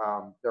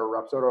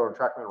Rapsodo and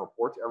TrackMan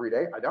reports every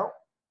day. I don't.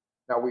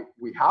 Now,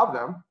 we have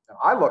them, and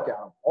I look at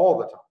them all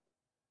the time.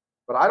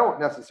 But I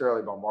don't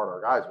necessarily bombard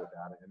our guys with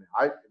that.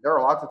 And there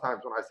are lots of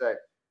times when I say,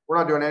 we're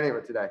not doing any of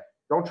it today.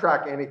 Don't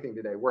track anything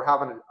today. We're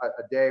having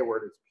a day where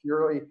it's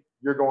purely,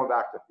 you're going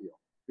back to field.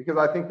 Because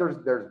I think there's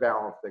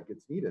balance that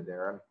gets needed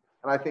there.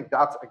 And I think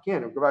that's,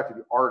 again, we go back to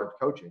the art of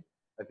coaching.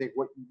 I think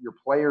what your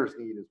players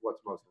need is what's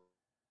most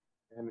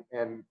important.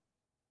 And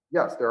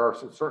yes, there are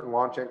some certain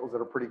launch angles that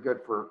are pretty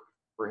good for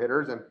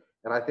hitters. And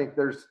I think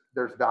there's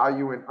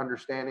value in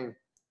understanding,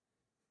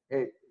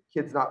 hey,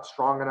 kid's not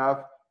strong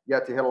enough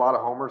yet to hit a lot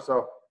of homers.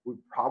 So we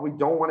probably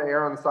don't want to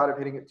err on the side of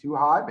hitting it too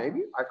high,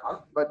 maybe.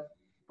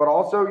 But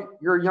also,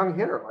 you're a young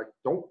hitter. Like,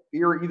 don't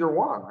fear either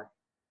one. Like,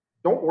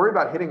 don't worry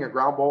about hitting a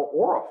ground ball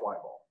or a fly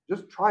ball.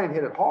 Just try and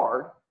hit it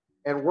hard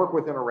and work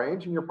within a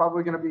range, and you're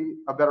probably going to be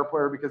a better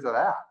player because of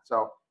that.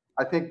 So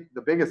I think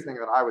the biggest thing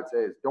that I would say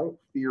is don't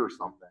fear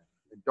something,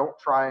 and don't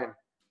try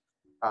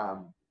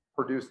and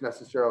produce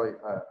necessarily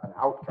an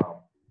outcome.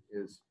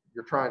 Is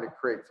you're trying to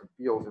create some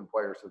feels in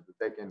players so that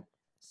they can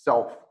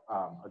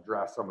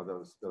address some of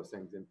those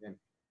things, and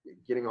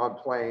getting on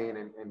plane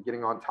and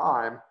getting on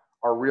time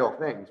are real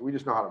things. We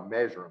just know how to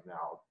measure them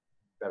now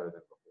better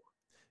than before.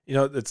 You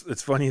know,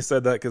 it's funny you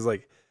said that, because,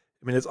 like,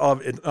 I mean, it's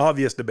an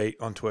obvious debate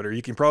on Twitter.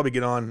 You can probably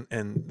get on,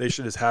 and they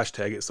should just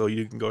hashtag it so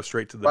you can go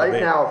straight to the debate.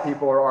 Right now,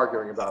 people are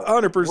arguing about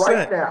it. 100%.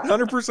 Right now.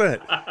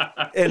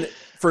 100%. And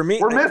for me,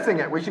 we're missing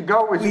it. We should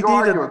go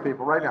argue with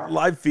people right now.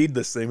 Live feed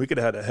this thing. We could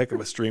have had a heck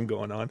of a stream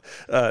going on.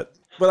 But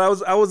I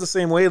was the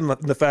same way in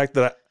the fact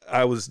that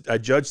I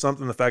judged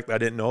something, the fact that I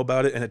didn't know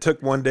about it. And it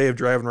took one day of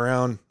driving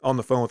around on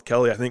the phone with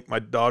Kelly. I think my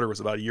daughter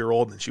was about a year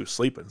old and she was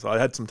sleeping. So I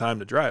had some time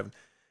to drive.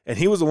 And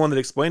he was the one that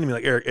explained to me,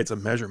 like, Eric, it's a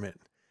measurement.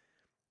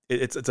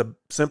 It's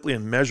simply a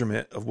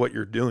measurement of what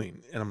you're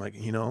doing. And I'm like,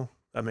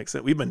 that makes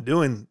sense. We've been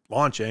doing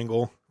launch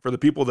angle for the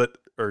people that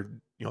are,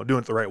 doing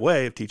it the right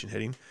way of teaching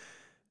hitting.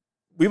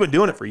 We've been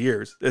doing it for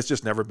years. It's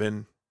just never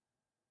been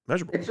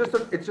measurable. It's just a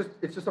phrase.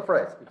 It's just a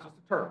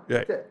term. Right.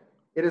 That's it.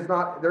 It is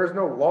not, there's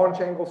no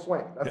launch angle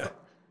swing.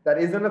 That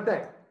isn't a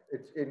thing.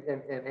 It's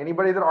and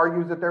anybody that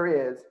argues that there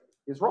is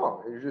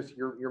wrong.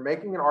 You're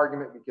making an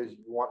argument because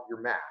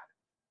you're mad.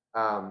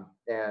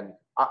 And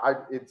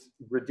it's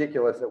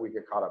ridiculous that we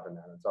get caught up in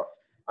that. And so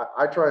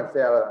I try and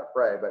stay out of that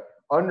fray, but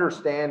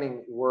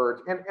understanding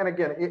words, and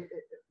again,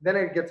 then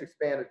it gets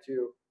expanded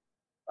to,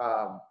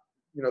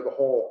 the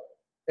whole,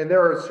 and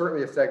there is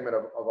certainly a segment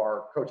of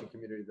our coaching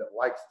community that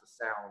likes to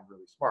sound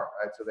really smart,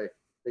 right? So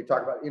they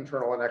talk about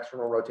internal and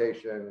external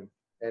rotation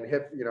and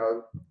hip,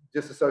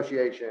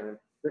 disassociation,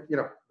 and,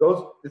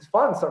 those, it's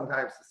fun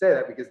sometimes to say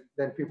that because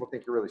then people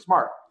think you're really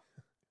smart.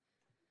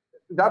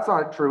 That's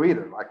not true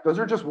either. Like, those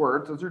are just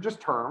words. Those are just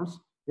terms,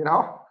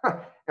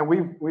 and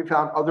we've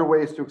found other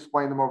ways to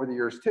explain them over the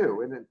years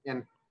too.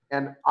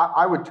 And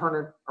I would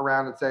turn it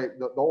around and say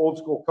the old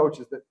school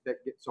coaches that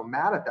get so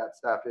mad at that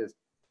stuff is,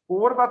 well,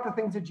 what about the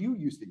things that you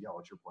used to yell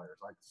at your players?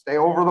 Like, stay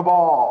over the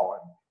ball.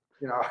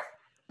 And,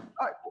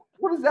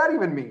 what does that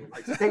even mean?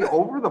 Like, stay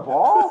over the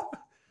ball?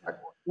 Like,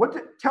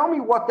 tell me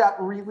what that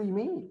really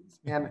means.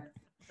 And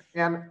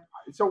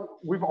so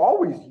we've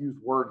always used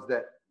words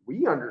that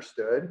we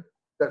understood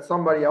that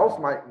somebody else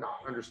might not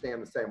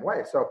understand the same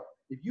way. So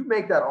if you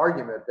make that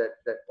argument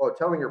that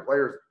telling your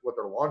players what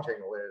their launch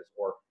angle is,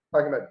 or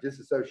talking about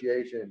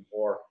disassociation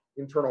or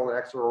internal and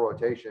external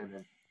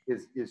rotation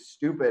is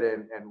stupid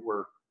and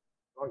we're,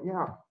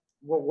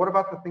 well, what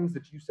about the things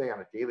that you say on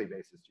a daily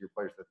basis to your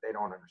players that they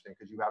don't understand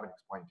because you haven't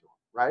explained to them,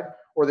 right?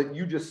 Or that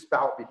you just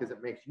spout because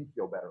it makes you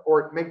feel better,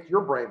 or it makes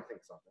your brain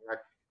think something. Like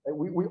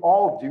we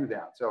all do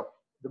that. So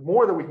the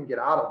more that we can get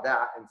out of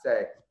that and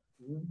say,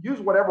 use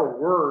whatever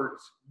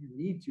words you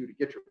need to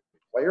get your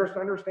players to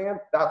understand,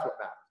 that's what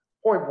matters.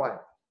 Point blank.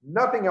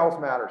 Nothing else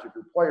matters if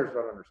your players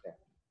don't understand.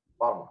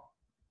 Bottom line.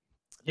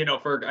 You know,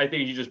 Ferg, I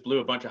think you just blew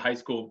a bunch of high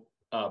school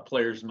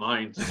players'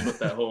 minds just with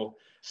that whole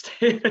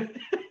statement.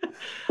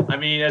 I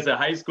mean, as a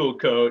high school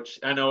coach,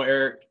 I know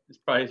Eric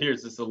probably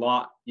hears this a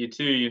lot. You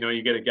too, you know,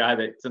 you get a guy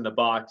that's in the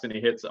box and he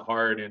hits it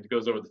hard and it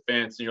goes over the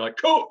fence and you're like,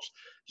 Coach,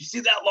 do you see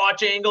that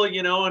launch angle?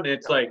 You know, and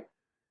it's like,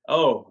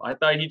 oh, I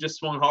thought he just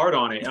swung hard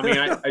on it. I mean,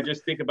 I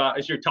just think about,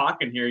 as you're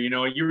talking here, you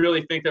know, you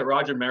really think that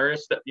Roger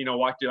Maris, that, you know,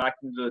 walked back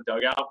into the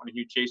dugout when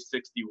he chased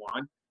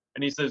 61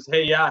 and he says,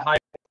 hey, yeah, high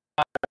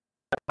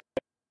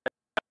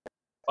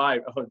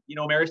five. Oh, you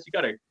know, Maris, you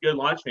got a good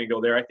launch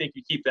angle there. I think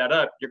you keep that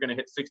up, you're going to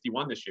hit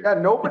 61 this year.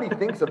 Yeah, nobody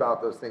thinks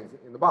about those things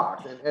in the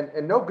box.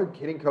 And no good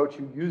hitting coach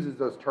who uses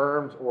those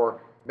terms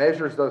or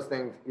measures those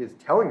things is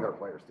telling their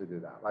players to do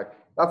that. Like,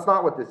 that's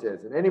not what this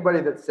is. And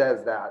anybody that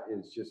says that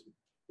is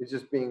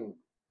just being,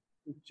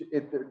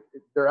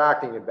 they're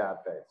acting in bad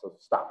faith. So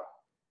stop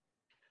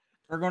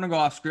it. We're going to go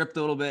off script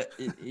a little bit.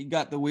 You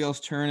got the wheels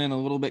turning a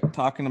little bit,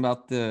 talking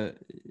about the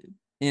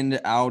in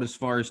to out as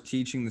far as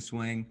teaching the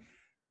swing.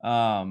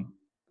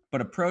 But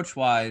approach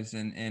wise,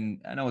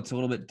 and I know it's a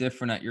little bit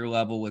different at your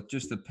level with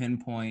just the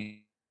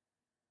pinpoint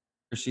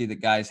accuracy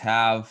that guys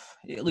have,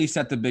 at least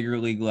at the bigger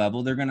league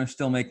level. They're going to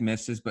still make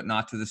misses, but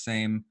not to the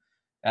same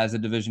as the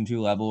Division II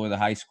level or the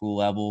high school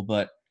level.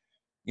 But,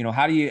 you know,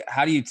 how do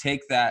you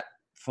take that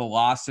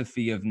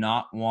philosophy of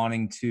not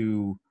wanting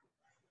to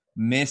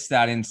miss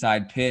that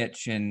inside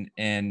pitch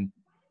and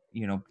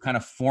you know, kind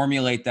of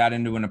formulate that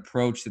into an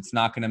approach that's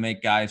not going to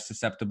make guys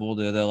susceptible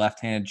to the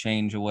left-handed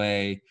change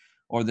away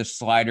or the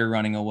slider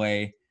running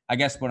away? I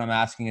guess what I'm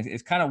asking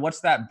is kind of what's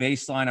that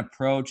baseline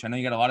approach? I know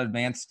you got a lot of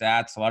advanced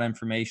stats, a lot of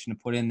information to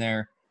put in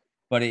there,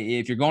 but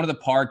if you're going to the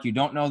park, you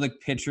don't know the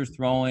pitcher's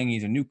throwing,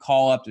 he's a new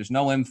call-up, there's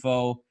no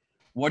info.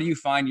 What do you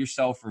find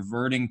yourself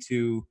reverting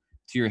to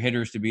your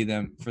hitters to be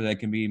them for they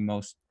can be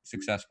most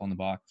successful in the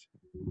box?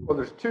 Well,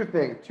 there's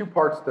two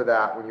parts to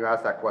that when you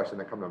ask that question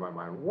that come to my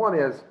mind. One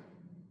is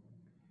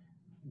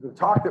the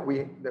talk that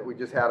we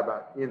just had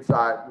about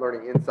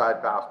learning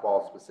inside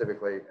fastball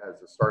specifically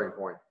as a starting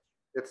point.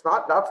 That's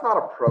not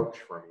approach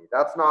for me.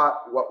 That's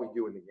not what we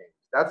do in the game.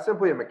 That's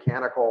simply a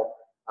mechanical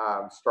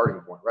starting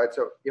point, right?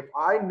 So if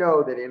I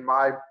know that in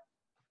my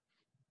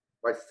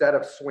set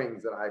of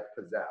swings that I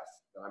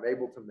possess, that I'm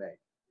able to make,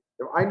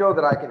 if I know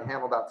that I can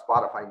handle that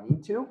spot if I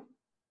need to,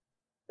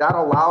 that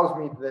allows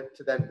me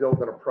to then build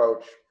an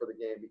approach for the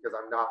game because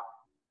I'm not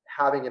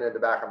having it in the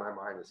back of my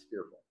mind as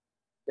fearful.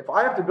 If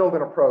I have to build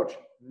an approach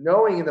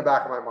knowing in the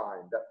back of my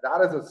mind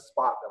that is a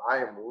spot that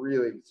I am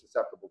really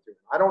susceptible to,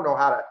 I don't know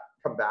how to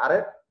combat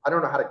it, I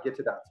don't know how to get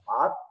to that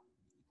spot,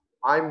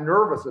 I'm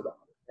nervous about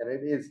it, and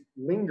it is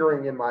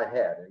lingering in my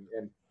head.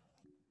 And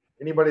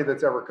anybody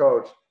that's ever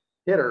coached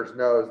hitters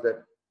knows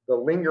that the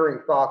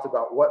lingering thoughts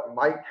about what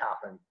might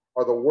happen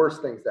are the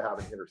worst things to have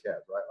in hitters'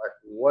 heads, right? Like,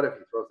 what if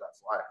he throws that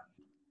slider?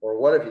 Or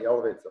what if he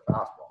elevates the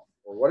fastball?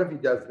 Or what if he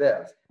does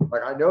this?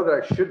 Like, I know that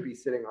I should be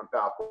sitting on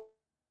fastball.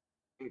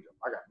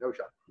 I got no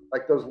shot.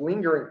 Like, those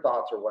lingering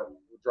thoughts are what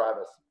drive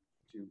us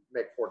to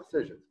make poor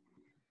decisions.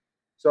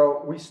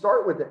 So we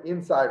start with the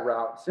inside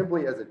route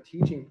simply as a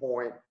teaching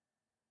point.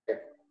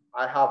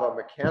 I have a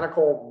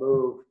mechanical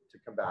move to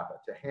combat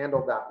it, to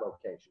handle that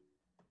location.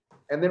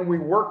 And then we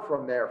work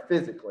from there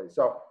physically.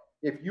 So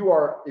if you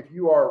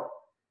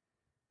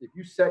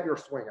set your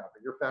swing up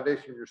and your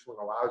foundation of your swing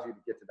allows you to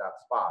get to that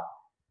spot,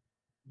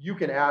 you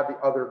can add the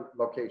other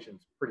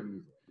locations pretty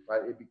easily,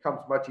 right? It becomes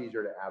much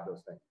easier to add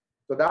those things.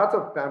 So that's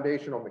a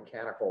foundational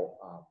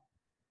mechanical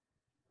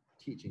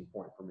teaching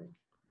point for me.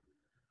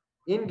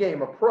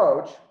 In-game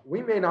approach,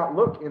 we may not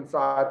look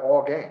inside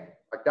all game.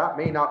 Like, that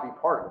may not be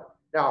part of it.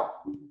 Now,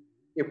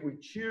 if we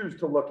choose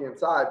to look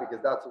inside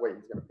because that's the way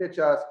he's going to pitch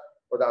us,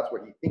 or that's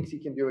what he thinks he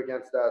can do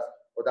against us,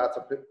 or that's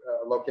a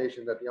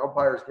location that the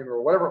umpires can,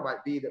 or whatever it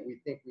might be that we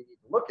think we need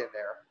to look in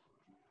there,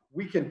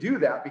 we can do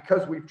that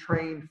because we've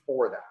trained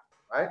for that,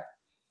 right?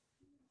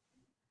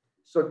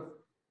 So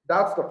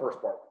that's the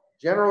first part.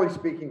 Generally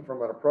speaking,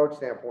 from an approach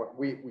standpoint,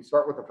 we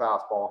start with the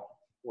fastball.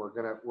 We're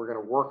gonna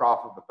work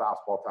off of the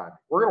fastball timing.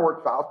 We're gonna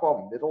work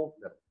fastball middle.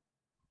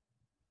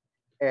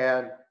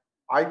 And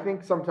I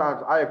think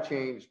sometimes I have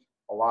changed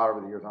a lot over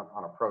the years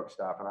on approach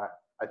stuff, and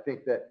I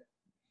think that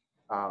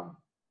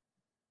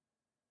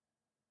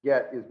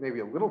Get is maybe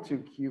a little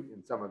too cute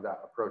in some of that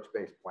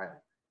approach-based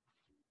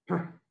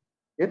planning.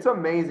 It's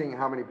amazing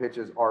how many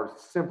pitches are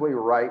simply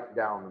right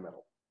down the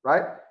middle,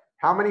 right?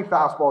 How many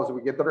fastballs do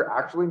we get that are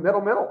actually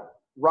middle,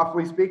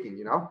 roughly speaking,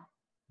 you know?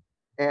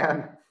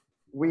 And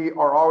we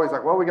are always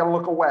like, well, we got to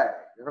look away,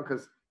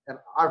 because, and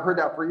I've heard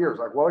that for years,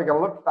 like, well, you got to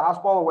look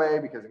fastball away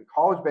because in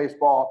college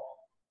baseball,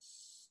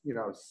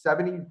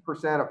 70%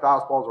 of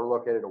fastballs are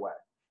located away,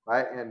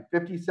 right? And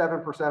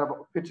 57% of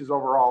pitches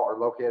overall are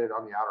located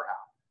on the outer half.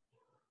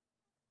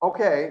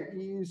 Okay,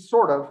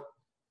 sort of,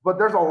 but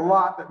there's a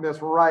lot that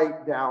miss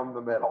right down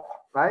the middle,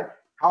 right?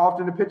 How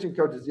often do pitching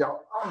coaches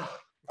yell, oh,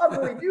 how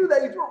do we do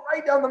that? You threw it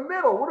right down the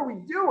middle. What are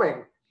we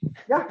doing?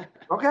 Yeah,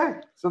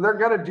 okay. So they're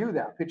going to do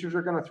that. Pitchers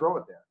are going to throw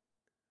it there.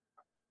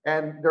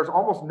 And there's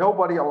almost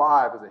nobody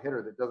alive as a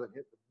hitter that doesn't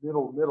hit the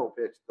middle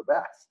pitch the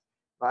best,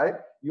 right?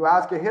 You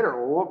ask a hitter,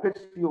 well, what pitch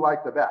do you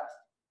like the best?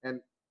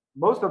 And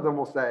most of them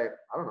will say,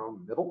 I don't know,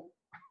 middle.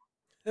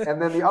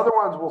 And then the other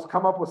ones will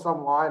come up with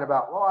some line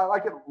about, well, I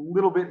like it a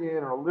little bit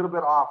in or a little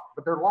bit off,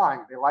 but they're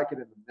lying. They like it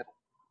in the middle,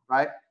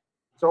 right?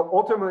 So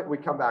ultimately, we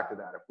come back to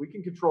that. If we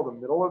can control the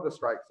middle of the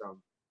strike zone,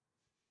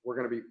 we're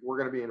going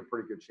to be in a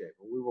pretty good shape.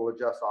 And we will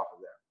adjust off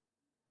of there.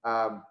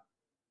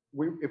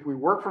 If we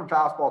work from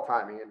fastball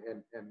timing,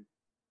 and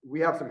we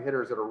have some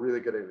hitters that are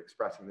really good at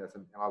expressing this,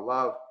 and I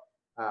love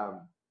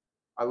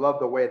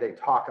the way they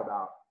talk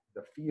about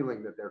the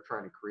feeling that they're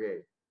trying to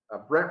create.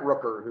 Brent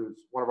Rooker,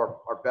 who's one of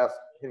our best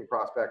hitting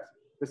prospects,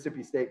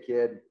 Mississippi State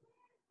kid,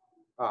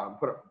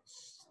 put up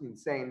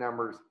insane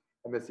numbers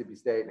at Mississippi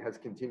State and has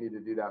continued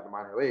to do that in the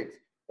minor leagues,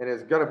 and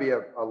is going to be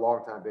a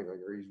long-time big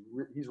leaguer.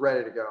 He's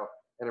ready to go,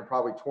 and in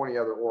probably 20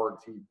 other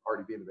orgs, he'd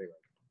already be in the big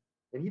league.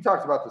 And he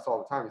talks about this all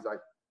the time. He's like,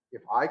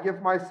 if I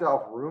give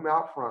myself room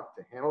out front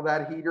to handle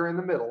that heater in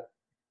the middle,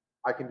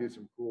 I can do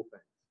some cool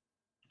things.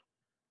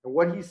 And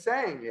what he's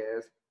saying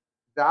is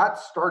that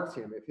starts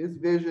him. If his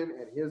vision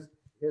and his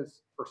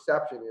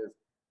perception is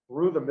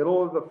through the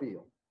middle of the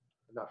field,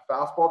 and that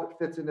fastball that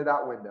fits into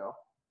that window,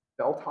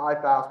 belt high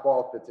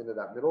fastball fits into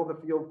that middle of the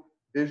field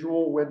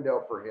visual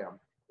window for him,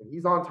 and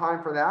he's on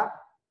time for that,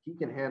 he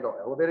can handle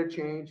elevated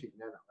change, he can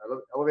handle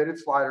elevated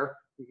slider,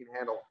 he can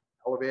handle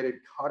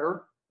elevated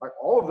cutter. Like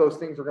all of those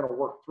things are going to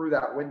work through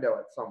that window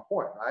at some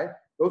point, right?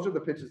 Those are the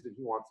pitches that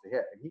he wants to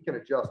hit, and he can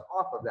adjust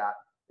off of that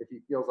if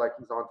he feels like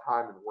he's on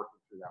time and working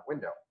through that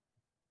window.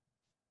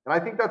 And I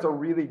think that's a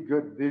really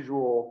good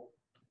visual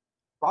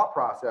thought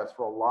process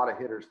for a lot of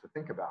hitters to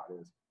think about.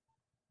 Is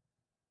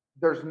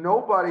there's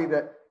nobody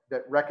that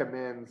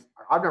recommends,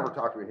 I've never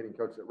talked to a hitting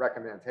coach that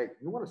recommends, hey,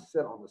 you want to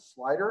sit on the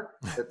slider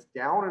that's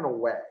down and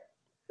away,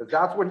 because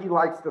that's what he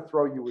likes to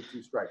throw you with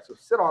 2 strikes. So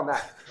sit on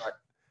that. Right?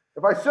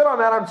 If I sit on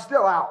that, I'm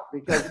still out,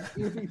 because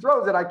if he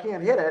throws it, I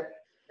can't hit it,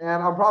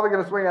 and I'm probably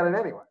going to swing at it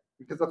anyway,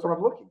 because that's what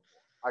I'm looking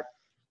for. Of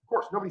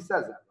course, nobody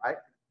says that,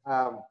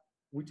 right?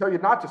 We tell you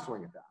not to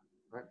swing at that,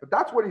 right? But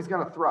that's what he's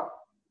going to throw.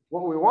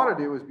 What we want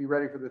to do is be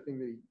ready for the thing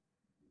that he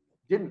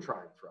didn't try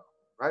and throw,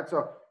 right?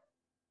 So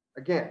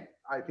again,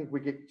 I think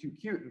we get too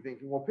cute in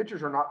thinking, well,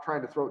 pitchers are not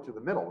trying to throw it to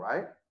the middle,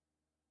 right?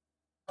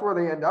 That's where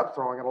they end up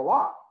throwing it a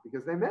lot,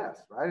 because they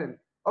miss, right? And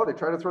they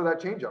try to throw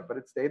that changeup, but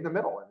it stayed in the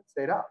middle and it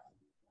stayed up.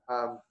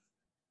 I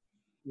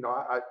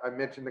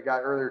mentioned the guy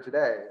earlier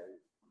today.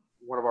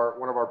 One of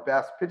our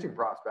best pitching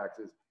prospects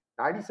is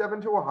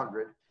 97 to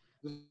 100.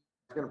 This is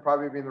going to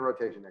probably be in the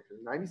rotation next year.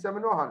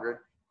 97 to 100,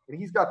 and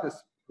he's got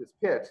this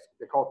pitch.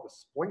 They call it the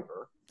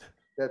splinter.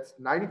 That's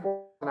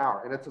 94 an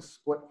hour, and it's a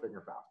split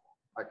finger fastball.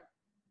 Like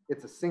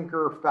it's a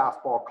sinker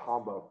fastball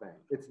combo thing.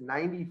 It's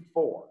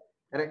 94,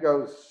 and it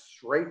goes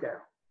straight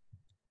down.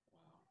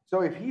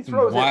 So if he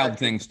throws wild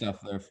thing stuff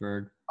there,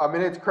 Ferg. I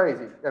mean, it's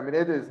crazy. I mean,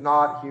 it is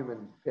not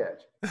human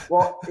pitch.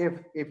 Well,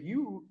 if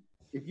you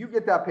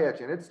get that pitch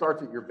and it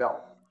starts at your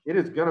belt, it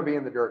is going to be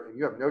in the dirt and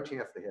you have no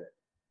chance to hit it.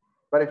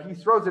 But if he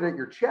throws it at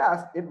your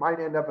chest, it might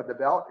end up at the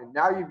belt, and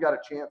now you've got a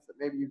chance that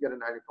maybe you get a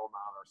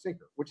 94-mile-an-hour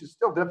sinker, which is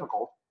still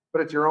difficult,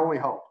 but it's your only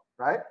hope,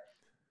 right?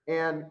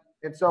 And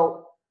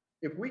so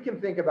if we can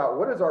think about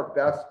what is our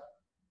best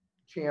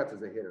chance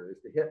as a hitter is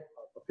to hit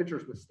a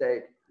pitcher's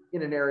mistake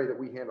in an area that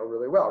we handle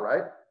really well,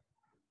 right?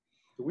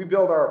 So we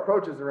build our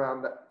approaches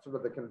around that sort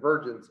of the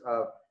convergence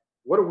of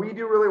what do we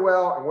do really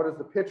well and what does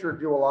the pitcher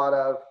do a lot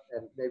of,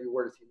 and maybe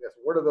where does he miss?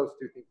 Where do those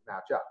two things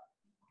match up?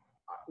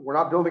 We're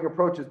not building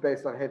approaches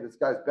based on, hey, this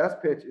guy's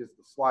best pitch is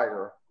the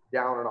slider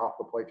down and off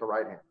the plate to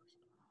right-handers.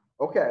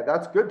 Okay,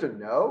 that's good to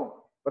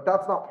know, but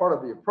that's not part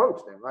of the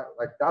approach then, right?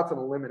 Like that's an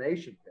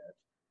elimination pitch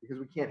because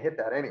we can't hit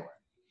that anyway.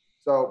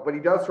 So, but he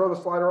does throw the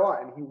slider a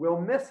lot and he will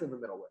miss in the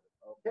middle with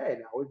it. Okay,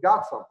 now we've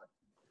got something.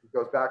 He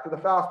goes back to the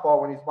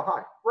fastball when he's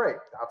behind. Great,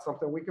 that's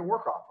something we can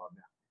work off on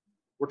now.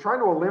 We're trying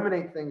to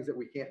eliminate things that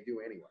we can't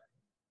do anyway,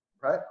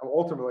 right?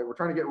 Ultimately, we're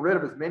trying to get rid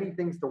of as many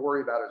things to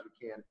worry about as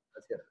we can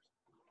as hitters.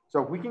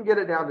 So if we can get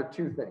it down to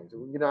 2 things, if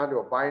we can get down to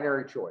a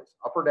binary choice,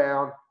 up or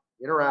down,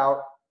 in or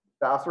out,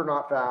 fast or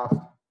not fast,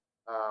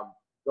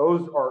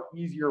 those are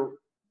easier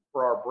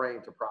for our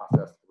brain to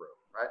process through,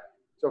 right?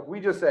 So if we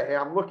just say, hey,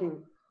 I'm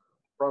looking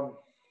from,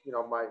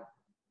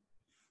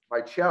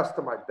 my chest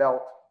to my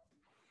belt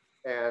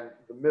and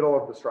the middle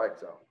of the strike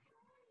zone.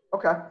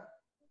 Okay.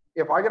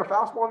 If I get a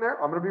fastball in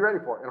there, I'm going to be ready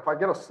for it. And if I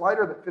get a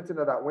slider that fits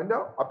into that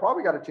window, I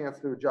probably got a chance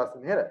to adjust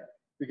and hit it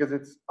because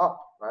it's up,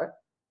 right?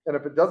 And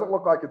if it doesn't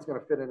look like it's going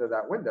to fit into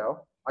that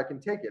window, I can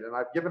take it. And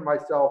I've given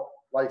myself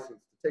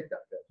license to take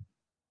that pitch.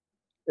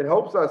 It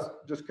helps us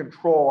just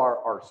control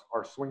our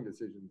swing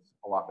decisions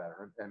a lot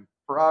better. And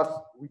for us,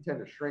 we tend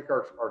to shrink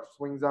our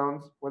swing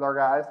zones with our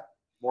guys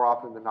more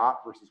often than not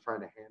versus trying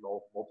to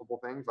handle multiple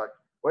things. Like,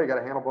 well, you got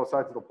to handle both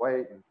sides of the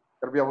plate and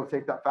got to be able to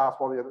take that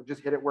fastball, the other,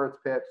 just hit it where it's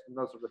pitched and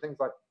those sort of things.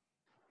 Like,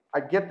 I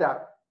get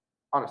that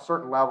on a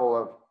certain level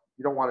of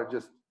you don't want to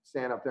just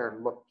stand up there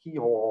and look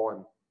keyhole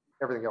and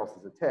everything else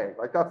is a take.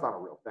 Like, that's not a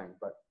real thing.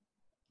 But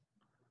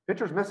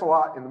pitchers miss a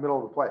lot in the middle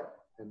of the plate.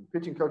 And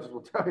pitching coaches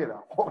will tell you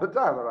that all the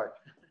time. They're like,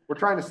 we're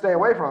trying to stay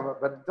away from it,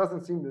 but it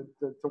doesn't seem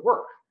to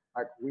work.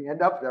 Like, we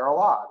end up there a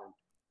lot. And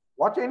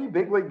watch any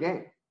big league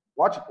game.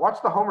 Watch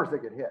the homers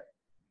that get hit.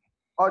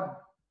 A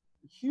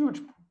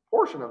huge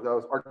portion of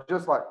those are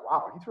just like,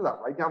 wow, he threw that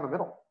right down the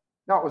middle.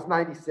 Now, it was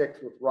 96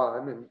 with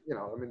run, and, you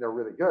know, I mean, they're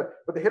really good.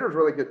 But the hitter's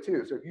really good,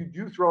 too. So if you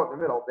do throw it in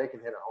the middle, they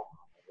can hit a home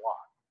run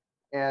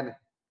a lot.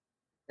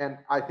 And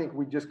I think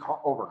we just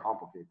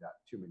overcomplicate that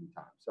too many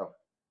times. So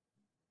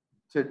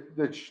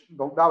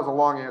that was a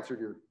long answer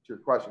to your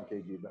question,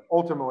 KG. But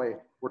ultimately,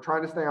 we're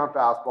trying to stay on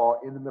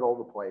fastball in the middle of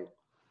the plate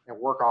and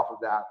work off of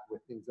that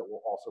with things that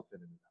will also fit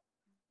into that.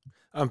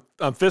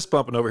 I'm fist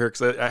pumping over here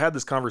because I had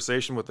this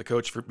conversation with the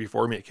coach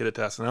before me at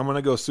Kittitas, and I'm going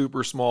to go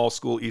super small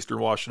school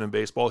Eastern Washington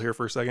baseball here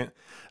for a second.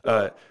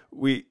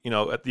 We, you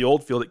know, at the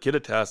old field at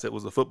Kittitas, it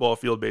was a football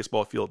field,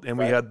 baseball field, and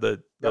we had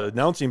the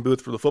announcing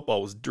booth for the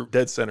football was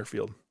dead center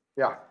field.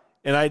 Yeah.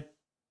 And I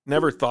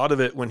never thought of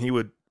it when he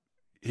was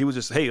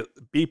just, hey,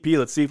 BP,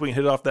 let's see if we can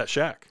hit it off that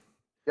shack.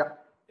 Yeah.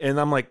 And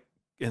I'm like,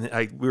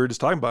 we were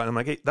just talking about it. And I'm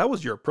like, hey, that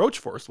was your approach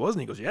for us,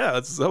 wasn't it? He goes, yeah,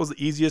 that was the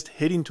easiest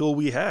hitting tool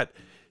we had.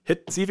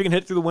 See if you can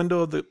hit through the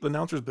window of the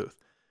announcer's booth.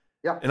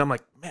 Yeah. And I'm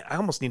like, man, I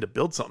almost need to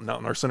build something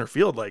out in our center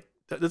field. Like,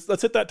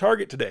 let's hit that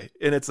target today.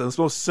 And it's the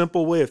most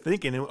simple way of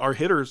thinking. And our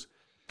hitters,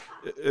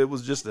 it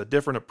was just a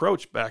different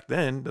approach back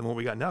then than what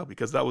we got now,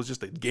 because that was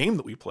just a game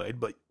that we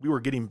played, but we were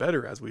getting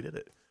better as we did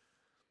it.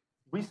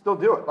 We still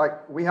do it.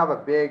 Like, we have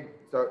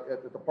so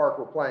at the park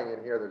we're playing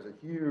in here, there's a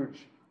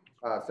huge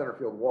center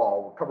field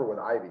wall covered with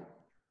ivy.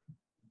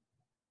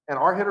 And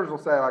our hitters will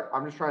say, like,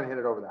 I'm just trying to hit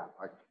it over that.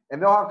 Like, and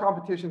they'll have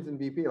competitions in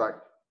BP, like,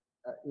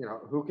 you know,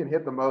 who can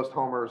hit the most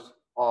homers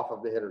off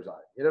of the hitter's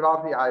eye. Hit it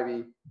off the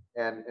ivy,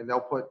 and they'll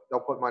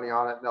put money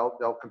on it, and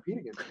they'll compete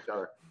against each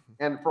other.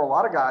 And for a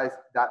lot of guys,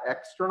 that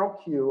external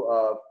cue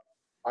of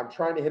I'm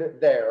trying to hit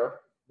it there,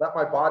 let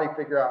my body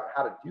figure out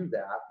how to do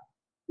that,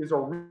 is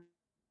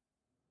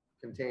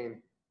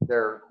contain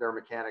their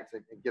mechanics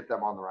and get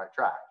them on the right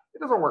track. It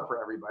doesn't work for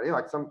everybody.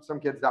 Like, some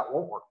kids that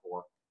won't work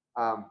for.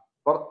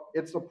 But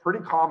it's a pretty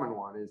common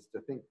one, is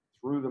to think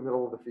through the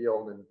middle of the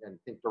field and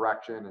think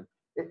direction. And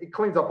it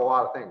cleans up a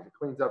lot of things. It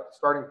cleans up the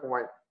starting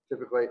point.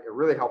 Typically, it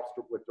really helps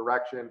with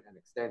direction and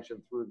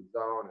extension through the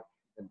zone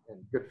and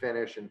good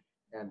finish and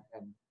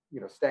you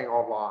know, staying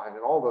online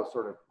and all those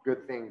sort of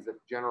good things that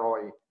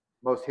generally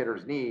most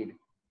hitters need.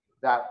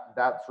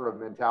 That sort of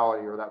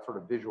mentality or that sort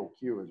of visual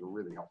cue is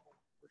really helpful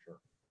for sure.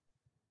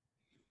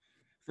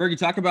 Fergie,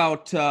 talk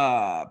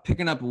about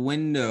picking up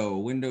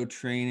window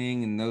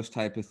training and those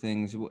type of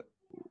things.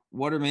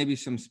 What are maybe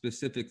some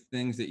specific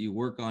things that you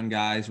work on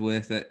guys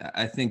with?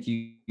 I think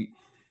you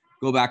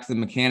go back to the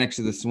mechanics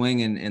of the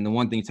swing, and the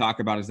one thing you talk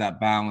about is that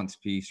balance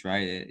piece,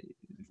 right?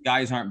 If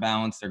guys aren't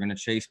balanced, they're going to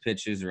chase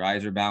pitches, their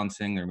eyes are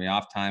bouncing, they're going to be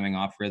off timing,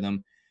 off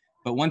rhythm.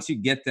 But once you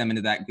get them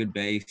into that good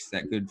base,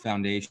 that good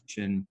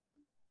foundation,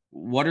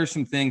 what are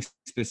some things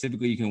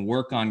specifically you can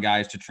work on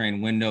guys to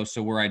train window,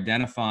 so we're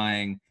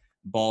identifying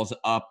balls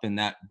up in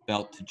that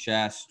belt to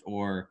chest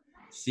or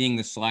seeing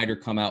the slider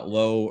come out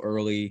low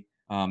early?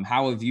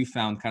 How have you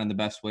found kind of the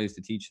best ways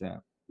to teach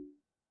that?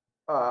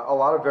 A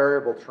lot of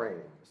variable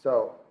training.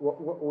 So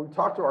what we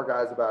talk to our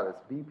guys about is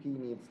BP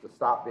needs to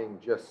stop being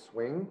just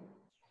swing,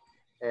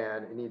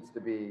 and it needs to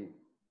be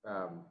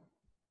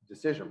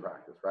decision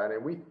practice, right?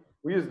 And we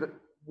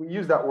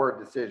use that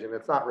word decision.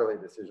 It's not really a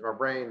decision. Our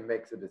brain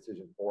makes a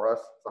decision for us.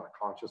 It's not a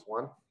conscious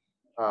one,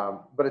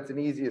 but it's an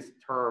easiest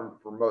term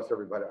for most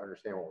everybody to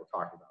understand what we're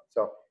talking about.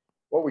 So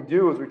what we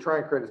do is we try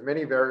and create as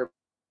many variable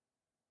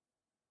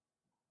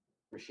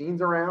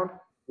machines around.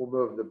 We'll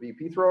move the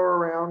BP thrower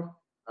around.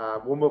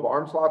 We'll move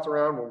arm slots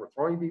around when we're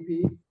throwing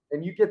BP,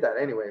 and you get that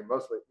anyway.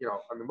 Mostly, you know,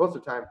 I mean, most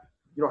of the time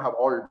you don't have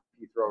all your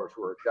BP throwers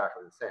who are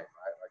exactly the same,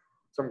 right? Like,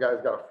 some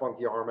guy's got a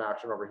funky arm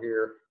action over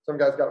here. Some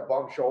guy's got a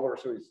bum shoulder,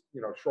 so he's,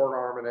 you know, short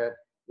arming it,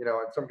 you know,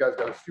 and some guy's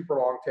got a super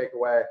long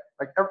takeaway.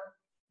 Like,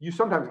 you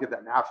sometimes get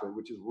that naturally,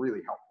 which is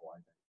really helpful, I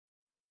think.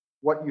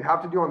 What you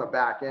have to do on the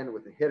back end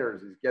with the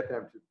hitters is get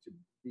them to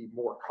be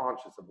more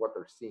conscious of what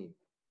they're seeing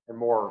and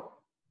more.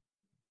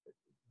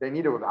 They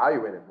need to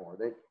evaluate it more.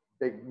 They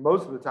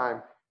most of the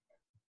time,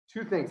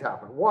 two things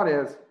happen. One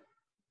is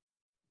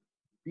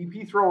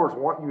BP throwers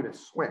want you to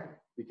swing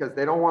because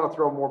they don't want to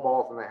throw more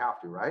balls than they have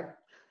to, right?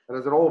 And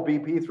as an old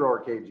BP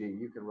thrower, KG,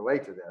 you can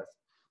relate to this.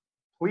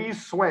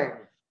 Please swing,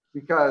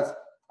 because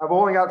I've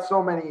only got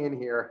so many in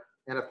here,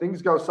 and if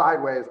things go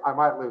sideways, I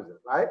might lose it,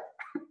 right?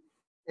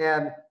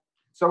 And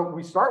So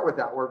we start with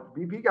that where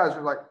BP guys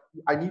are like,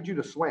 I need you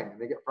to swing. And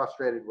they get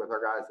frustrated with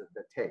our guys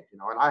that take, you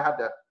know, and I had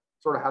to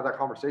sort of have that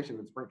conversation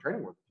in spring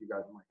training with you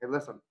guys. I'm like, hey,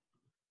 listen,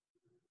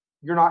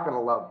 you're not going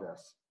to love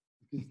this.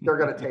 They're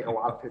going to take a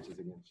lot of pitches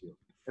against you.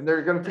 And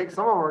they're going to take,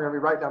 some of them are going to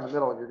be right down the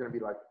middle, and you're going to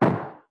be like,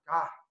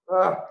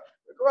 what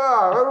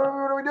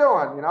are we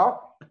doing? You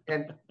know?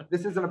 And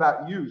this isn't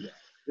about you yet.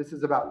 This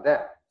is about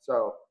them.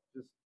 So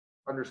just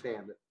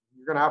understand that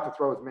you're going to have to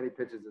throw as many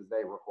pitches as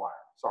they require.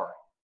 Sorry.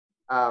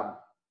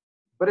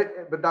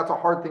 But that's a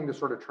hard thing to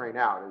sort of train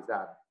out, is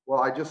that,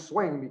 well, I just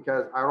swing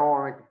because I don't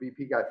want to make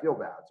the BP guy feel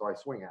bad, so I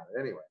swing at it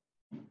anyway.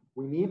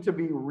 We need to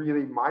be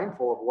really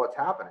mindful of what's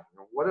happening. You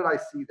know, what did I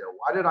see there?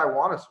 Why did I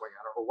want to swing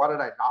at it, or why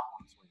did I not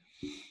want to swing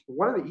at it?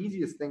 One of the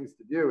easiest things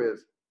to do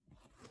is,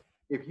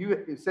 if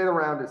you say the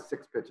round is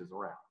 6 pitches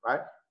around,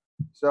 right?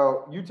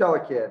 So you tell a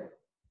kid,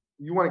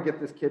 you want to get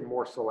this kid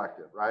more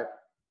selective, right?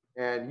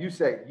 And you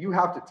say, you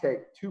have to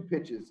take 2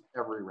 pitches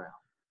every round.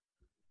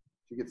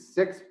 You get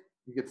 6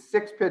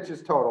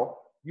 pitches total.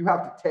 You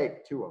have to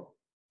take 2 of them.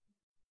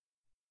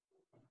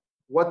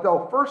 What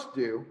they'll first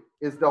do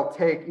is they'll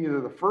take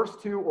either the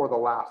first 2 or the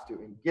last 2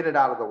 and get it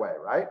out of the way,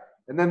 right?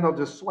 And then they'll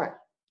just swing.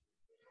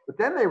 But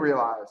then they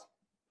realize,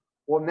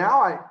 well,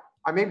 now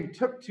I maybe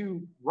took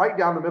 2 right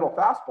down the middle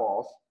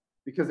fastballs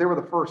because they were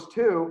the first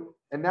 2,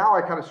 and now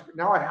I had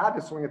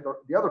to swing at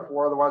the other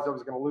 4, otherwise I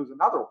was going to lose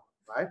another one,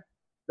 right?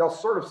 They'll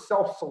sort of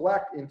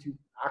self-select into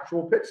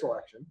actual pitch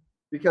selection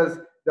because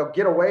they'll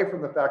get away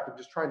from the fact of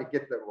just trying to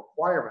get the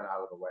requirement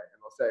out of the way,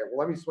 and they'll say, well,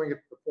 let me swing at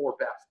the 4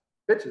 best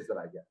pitches that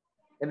I get.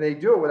 And they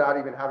do it without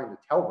even having to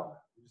tell them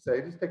that. You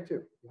say, just take 2.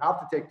 You have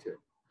to take 2.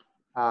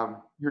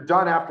 You're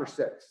done after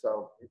 6.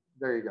 So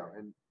there you go.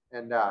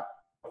 And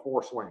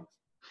 4 swings.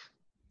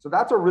 So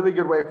that's a really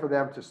good way for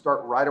them to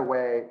start right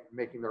away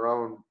making their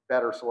own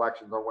better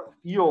selections on what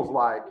feels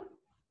like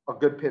a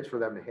good pitch for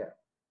them to hit.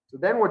 So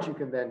then what you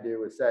can then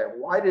do is say,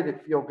 why did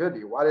it feel good to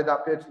you? Why did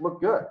that pitch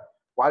look good?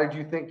 Why did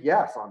you think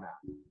yes on that?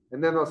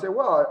 And then they'll say,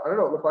 well, I don't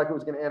know, it looked like it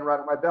was going to end right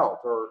at my belt,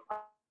 or I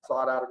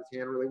saw it out of his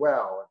hand really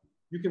well.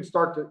 You can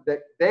start to,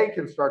 they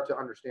can start to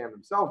understand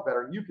themselves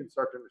better, and you can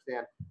start to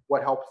understand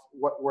what helps,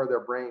 where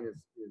their brain is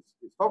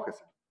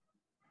focusing.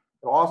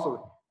 It'll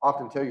also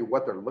often tell you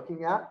what they're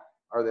looking at.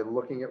 Are they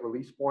looking at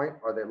release point?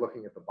 Are they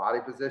looking at the body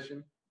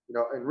position? You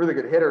know, and really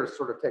good hitters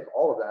sort of take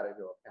all of that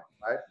into account,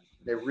 right?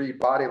 They read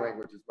body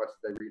language as much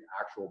as they read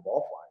actual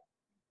ball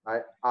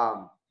flight,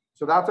 right?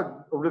 So that's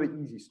a really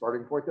easy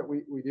starting point that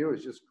we do,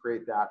 is just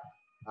create that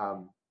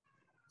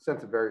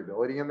sense of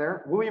variability in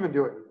there. We'll even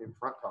do it in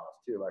front toss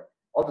too. Like,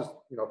 I'll just,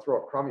 you know,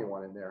 throw a crummy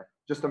one in there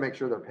just to make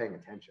sure they're paying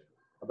attention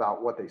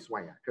about what they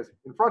swing at. Because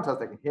in front toss,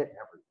 they can hit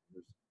everything.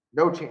 There's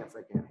no chance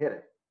they can't hit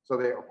it. So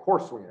they, of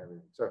course, swing at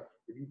everything. So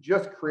if you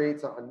just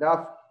create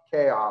enough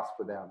chaos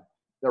for them,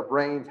 their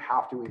brains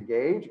have to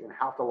engage and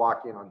have to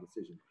lock in on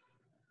decision.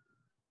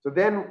 So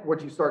then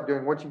what you start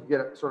doing, once you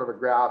get sort of a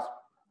grasp,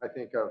 I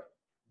think, of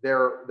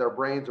their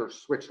brains are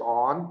switched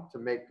on to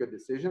make good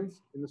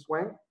decisions in the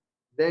swing,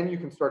 then you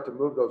can start to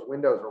move those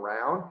windows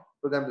around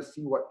for them to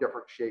see what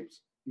different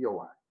shapes feel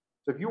like.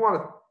 So if you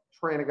want to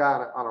train a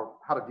guy on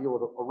how to deal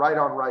with a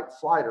right-on-right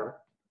slider,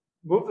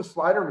 move the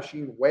slider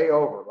machine way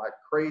over, like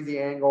crazy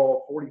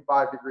angle,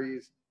 45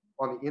 degrees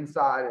on the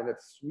inside, and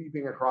it's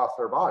sweeping across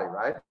their body,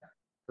 right?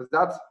 Because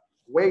that's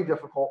way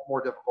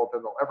more difficult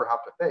than they'll ever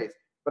have to face.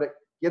 But it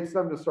gets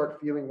them to start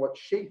feeling what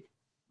shape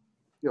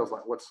feels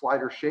like, what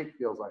slider shape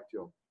feels like to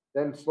them.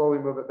 Then slowly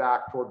move it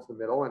back towards the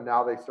middle, and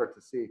now they start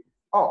to see,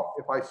 oh,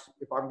 if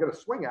I'm going to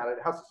swing at it,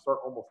 it has to start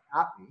almost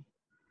at me.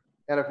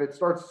 And if it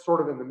starts sort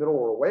of in the middle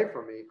or away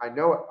from me, I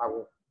know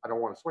I don't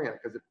want to swing at it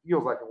because it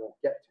feels like it won't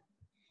get to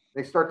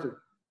me. They start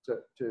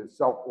to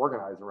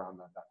self-organize around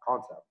that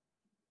concept.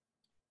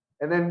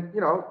 And then, you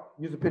know,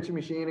 use a pitching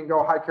machine and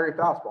go high carry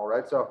fastball,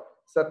 right? So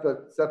set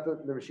the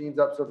machines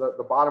up so that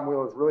the bottom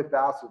wheel is really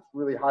fast, it's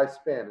really high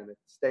spin, and it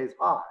stays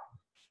high.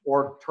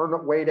 Or turn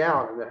it way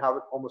down and then have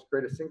it almost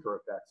create a sinker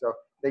effect. So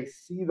they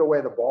see the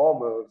way the ball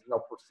moves, and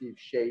they'll perceive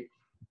shape,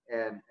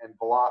 and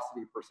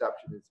velocity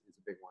perception is a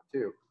big one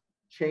too.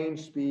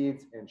 Change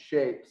speeds and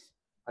shapes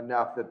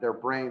enough that their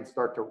brains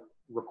start to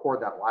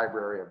record that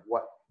library of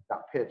what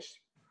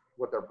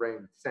their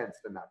brain sensed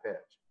in that pitch.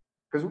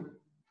 Because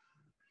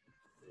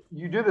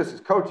you do this as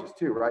coaches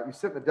too, right? You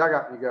sit in the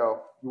dugout and you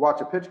watch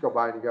a pitch go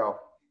by and your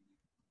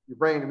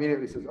brain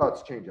immediately says, oh,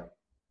 it's a changeup.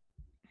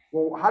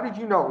 Well, how did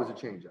you know it was a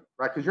changeup,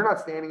 right? Because you're not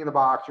standing in the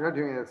box, you're not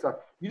doing any of that stuff.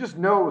 You just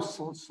know it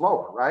was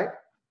slower, right?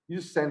 You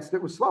just sensed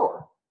it was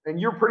slower.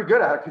 And you're pretty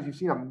good at it because you've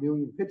seen a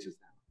million pitches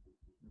now.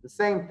 The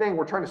same thing,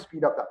 we're trying to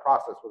speed up that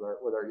process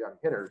with our young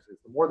hitters, is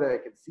the more that they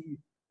can see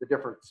the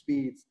different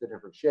speeds, the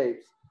different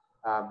shapes,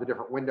 the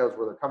different windows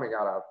where they're coming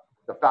out of,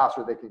 the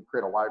faster they can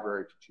create a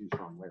library to choose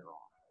from later on.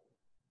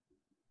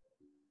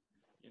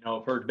 You know,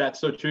 I've heard that's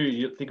so true.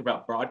 You think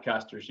about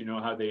broadcasters, you know,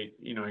 how they,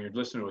 you know, you're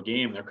listening to a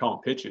game, they're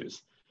calling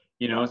pitches.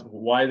 You know,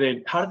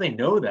 how do they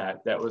know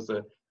that was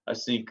a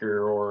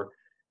sinker, or,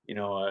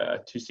 a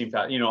two-seam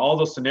foul, all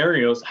those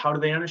scenarios. How do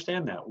they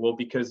understand that? Well,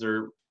 because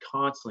they're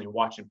constantly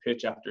watching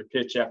pitch after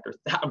pitch after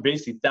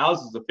basically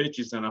thousands of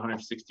pitches in a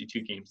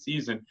 162 game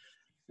season.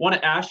 Want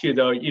to ask you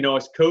though,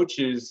 as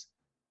coaches,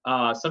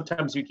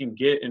 sometimes you can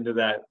get into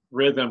that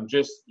rhythm,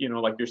 just,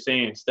 like you're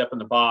saying, step in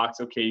the box.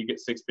 Okay, you get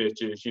 6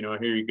 pitches,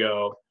 here you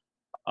go.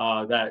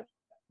 That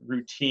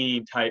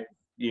routine type,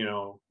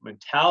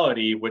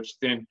 mentality, which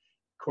then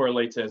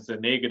correlates as a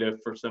negative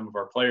for some of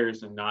our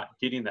players and not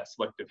getting that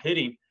selective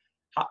hitting.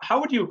 How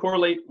would you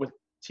correlate with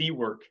tee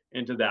work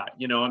into that?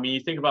 You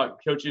think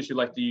about coaches who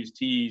like to use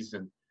tees,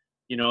 and,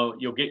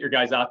 you'll get your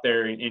guys out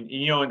there and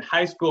in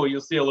high school, you'll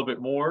see a little bit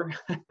more.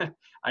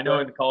 I know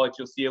in college,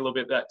 you'll see a little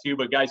bit of that too,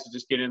 but guys will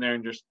just get in there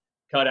and just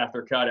cut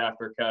after cut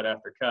after cut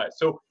after cut.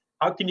 So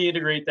how can you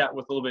integrate that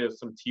with a little bit of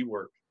some tee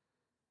work?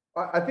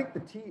 I think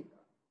the tee,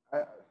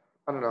 I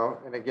don't know.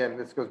 And again,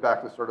 this goes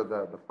back to sort of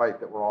the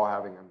fight that we're all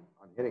having on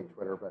hitting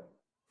Twitter, but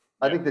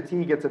I think the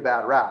tee gets a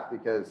bad rap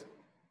because,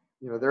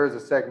 there is a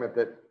segment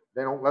that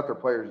they don't let their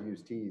players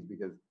use tees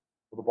because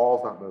the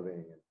ball's not moving.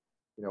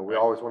 And, we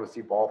always want to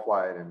see ball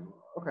flight. And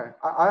okay,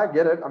 I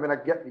get it. I mean, I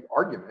get the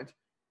argument,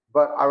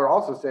 but I would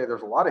also say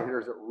there's a lot of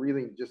hitters that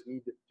really just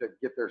need to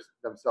get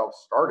themselves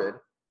started,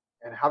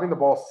 and having the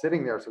ball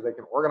sitting there so they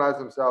can organize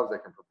themselves, they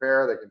can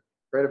prepare, they can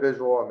create a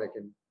visual, and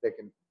they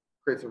can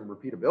create some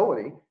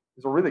repeatability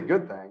is a really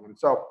good thing. And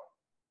so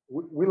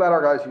we let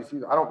our guys use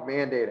tees. I don't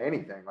mandate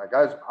anything. Like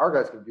our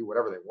guys can do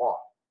whatever they want.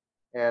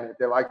 And if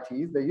they like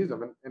tees, they use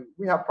them. And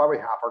we have probably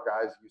half our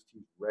guys use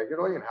tees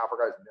regularly and half our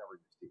guys never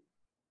use tees.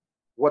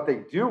 What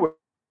they do is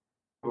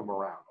move them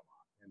around a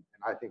lot. And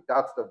I think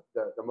that's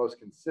the most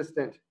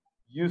consistent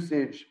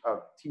usage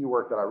of tee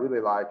work that I really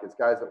like is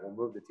guys that will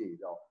move the tee.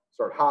 They'll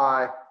start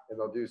high and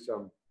they'll do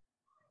some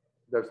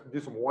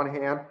one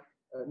hand.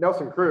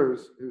 Nelson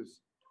Cruz, who's,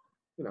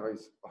 he's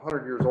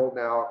 100 years old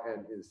now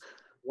and is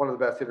one of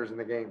the best hitters in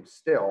the game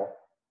still.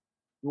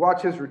 You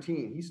watch his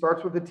routine. He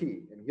starts with a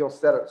tee, and he'll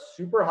set it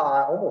super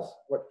high, almost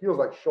what feels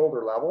like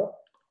shoulder level,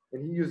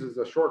 and he uses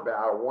a short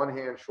bat, a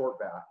one-hand short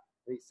bat,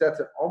 and he sets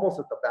it almost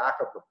at the back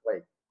of the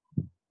plate,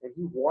 and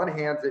he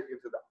one-hands it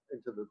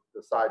into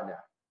the side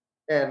net,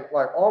 and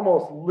like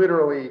almost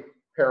literally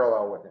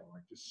parallel with him,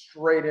 like just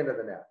straight into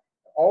the net.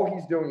 All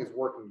he's doing is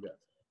working this.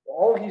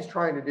 All he's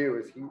trying to do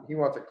is he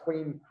wants a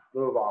clean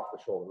move off the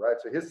shoulder, right?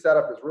 So his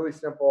setup is really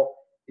simple.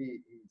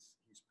 He's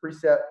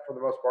preset for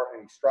the most part,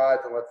 and he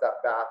strides and lets that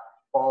bat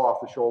fall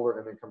off the shoulder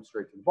and then come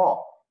straight to the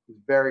ball. He's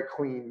very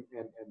clean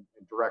and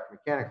direct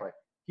mechanically.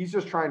 He's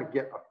just trying to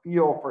get a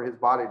feel for his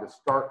body to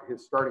start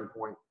his starting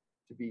point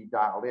to be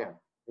dialed in.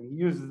 And he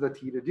uses the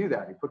tee to do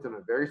that. He puts it in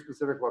a very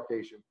specific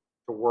location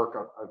to work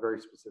a very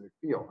specific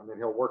feel. And then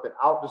he'll work it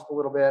out just a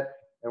little bit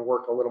and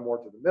work a little more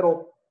to the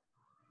middle.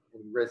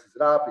 And he raises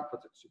it up. He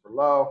puts it super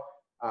low.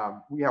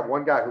 We have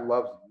one guy who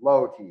loves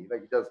low tee.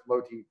 Like he does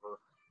low tee for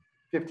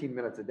 15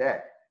 minutes a day,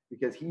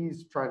 because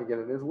he's trying to get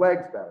in his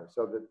legs better.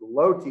 So the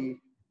low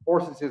tee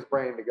forces his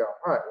brain to go,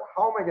 all right, well,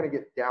 how am I going to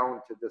get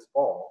down to this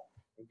ball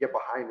and get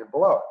behind and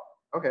below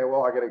it? Okay,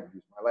 well, I got to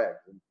use my legs.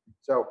 And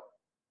so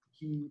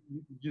he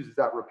uses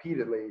that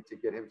repeatedly to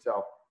get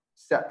himself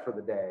set for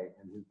the day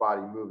and his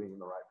body moving in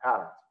the right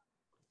patterns.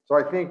 So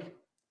I think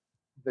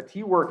the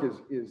tee work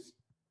is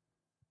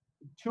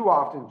too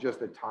often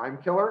just a time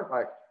killer.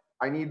 Like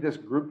I need this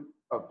group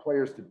of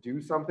players to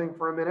do something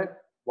for a minute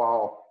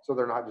so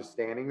they're not just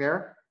standing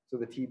there. So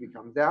the tee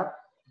becomes that.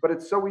 But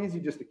it's so easy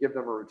just to give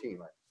them a routine,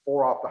 like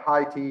 4 off the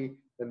high tee,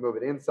 then move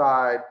it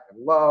inside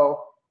and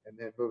low, and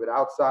then move it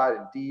outside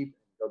and deep,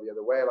 and go the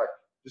other way. Like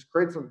just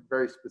create some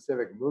very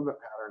specific movement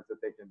patterns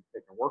that they can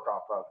work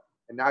off of.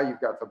 And now you've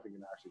got something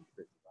that actually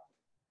fits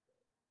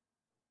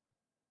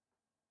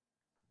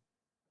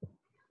the body.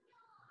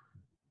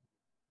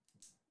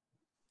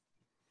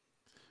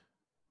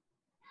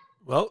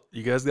 Well,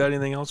 you guys got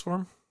anything else for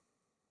him?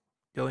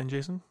 Kelly and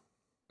Jason?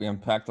 We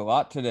unpacked a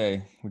lot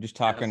today. We're just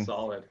talking,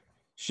 solid.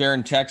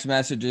 Sharing text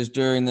messages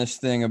during this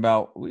thing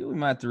about we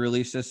might have to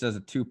release this as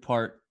a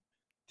two-part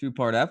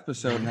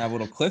episode and have a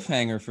little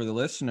cliffhanger for the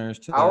listeners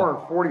to hour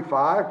and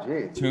 45.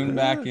 Geez. Tune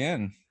back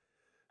in.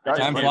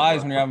 Time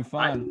flies when you're having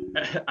fun.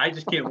 I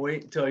just can't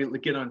wait until you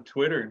get on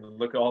Twitter and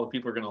look at all the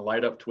people are going to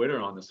light up Twitter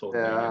on this whole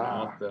thing.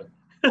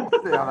 We'll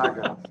see how that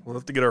goes. We'll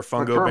have to get our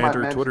Fungo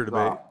Banter Twitter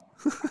debate.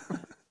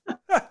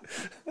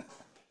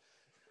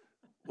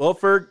 Well,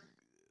 Ferg,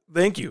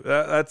 thank you.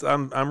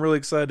 I'm really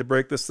excited to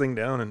break this thing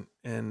down,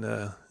 and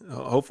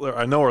hopefully,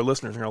 I know our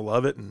listeners are going to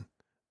love it. And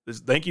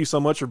thank you so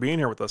much for being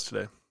here with us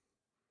today.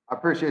 I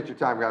appreciate your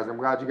time, guys. I'm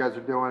glad you guys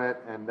are doing it,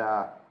 and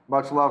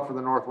much love for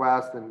the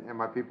Northwest and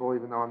my people.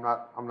 Even though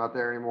I'm not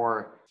there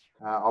anymore,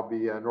 I'll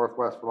be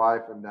Northwest for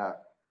life, and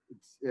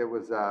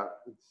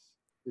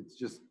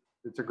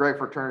it's a great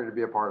fraternity to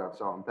be a part of.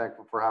 So I'm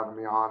thankful for having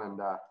me on, and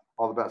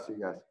all the best to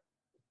you guys.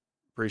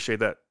 Appreciate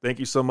that. Thank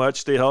you so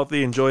much. Stay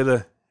healthy. Enjoy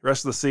the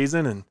rest of the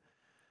season,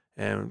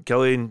 and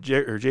Kelly and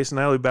Jason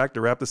and I will be back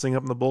to wrap this thing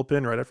up in the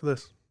bullpen right after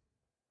this.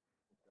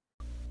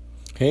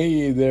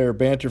 Hey there,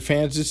 Banter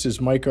fans. This is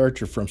Mike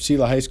Archer from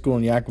Sela High School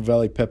in Yakima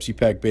Valley Pepsi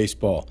Pack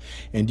Baseball,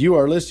 and you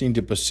are listening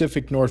to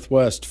Pacific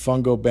Northwest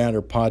Fungo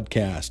Banter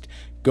Podcast.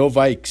 Go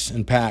Vikes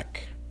and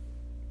Pack.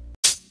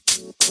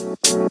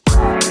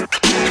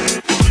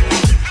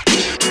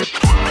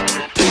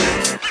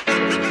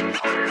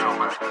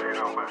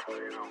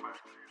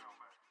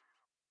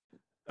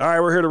 All right,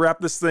 we're here to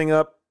wrap this thing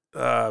up.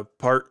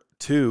 Part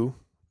 2.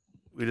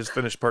 We just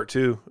finished part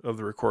 2 of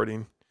the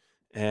recording,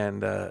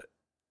 and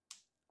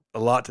a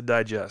lot to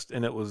digest,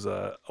 and it was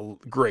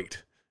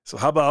great. So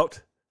how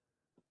about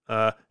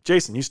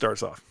Jason, you start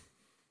us off.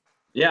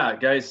 Yeah,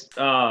 guys,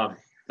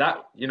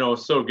 that,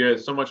 so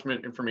good. So much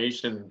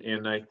information.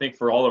 And I think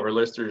for all of our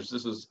listeners,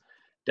 this is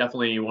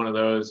definitely one of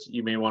those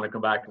you may want to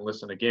come back and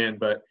listen again.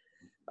 But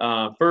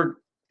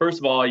first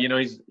of all,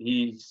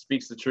 he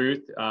speaks the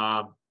truth.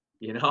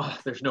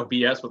 There's no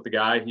BS with the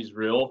guy. He's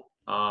real.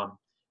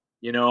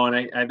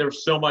 And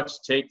there's so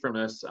much to take from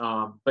this.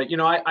 But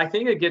I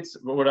think it gets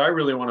what I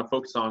really want to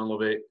focus on a little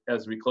bit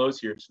as we close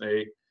here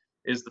today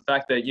is the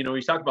fact that,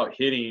 we talk about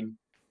hitting,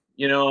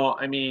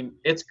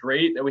 it's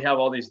great that we have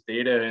all these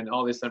data and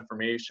all this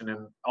information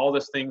and all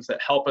these things that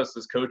help us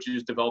as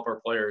coaches develop our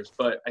players.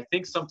 But I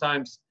think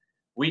sometimes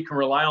we can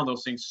rely on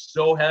those things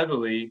so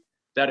heavily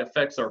that it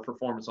affects our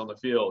performance on the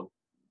field,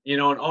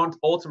 and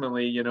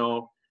ultimately,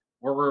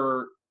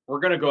 we're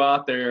going to go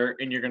out there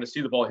and you're going to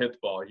see the ball hit the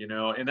ball,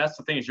 and that's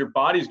the thing is your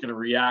body's going to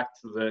react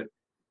to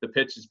the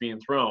pitch is being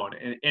thrown.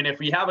 And if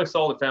we have a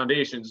solid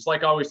foundation, just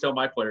like I always tell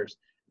my players,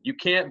 you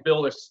can't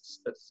build a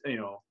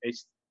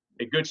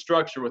good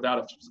structure without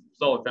a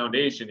solid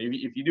foundation.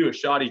 If you do a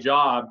shoddy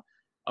job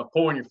of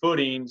pulling your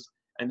footings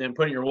and then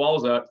putting your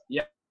walls up,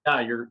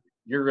 you're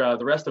the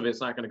rest of it's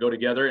not going to go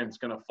together and it's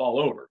going to fall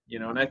over,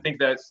 and I think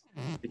that's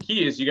the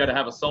key is you got to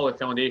have a solid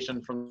foundation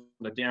from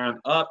the down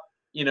up,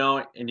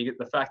 and you get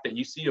the fact that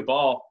you see a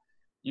ball,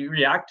 you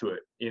react to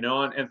it, and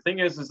the thing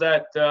is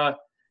that,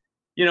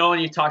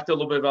 and you talked a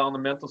little bit about on the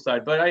mental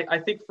side, but I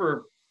think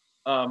for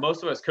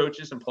most of us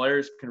coaches and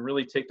players can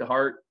really take to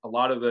heart a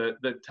lot of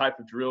the type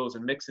of drills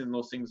and mixing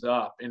those things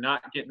up and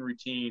not getting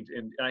routined.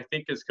 And I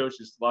think as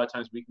coaches, a lot of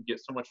times we can get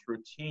so much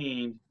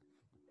routine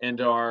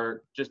into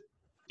our just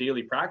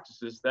daily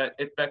practices that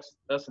it affects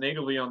us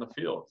negatively on the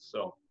field.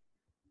 So.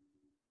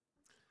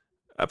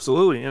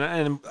 Absolutely.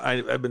 And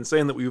I've been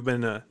saying that we've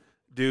been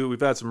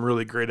we've had some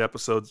really great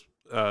episodes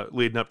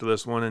leading up to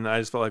this one, and I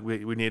just felt like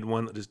we needed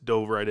one that just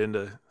dove right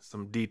into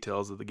some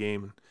details of the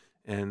game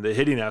and the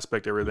hitting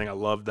aspect, everything. I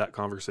loved that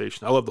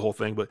conversation. I loved the whole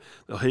thing, but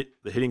the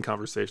hitting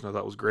conversation I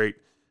thought was great.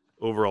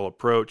 Overall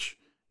approach,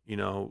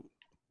 for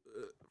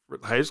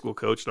the high school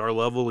coach at our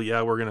level,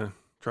 we're gonna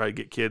try to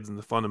get kids in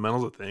the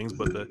fundamentals of things,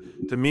 but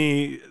to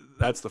me,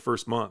 that's the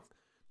first month.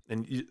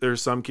 And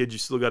there's some kids you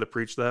still got to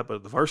preach that, but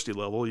at the varsity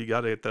level, you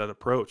got to get that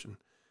approach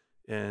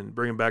and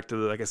bring them back to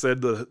like I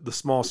said, the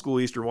small school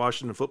Eastern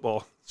Washington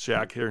football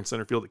shack here in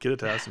center field at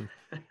Kittitas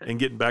and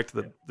getting back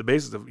to the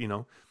basics of,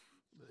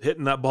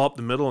 hitting that ball up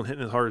the middle and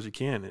hitting as hard as you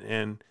can.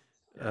 And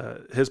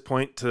his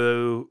point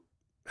to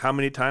how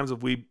many times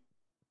have we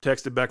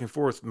texted back and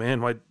forth,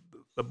 man, why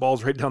the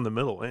ball's right down the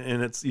middle.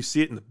 And you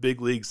see it in the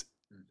big leagues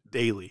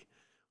daily.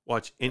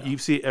 You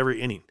see it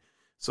every inning.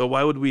 So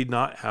why would we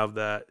not have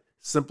that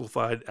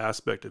simplified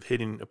aspect of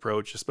hitting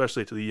approach,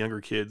 especially to the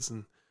younger kids?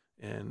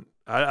 And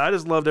I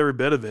just loved every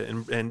bit of it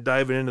and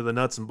diving into the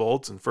nuts and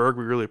bolts. And Ferg,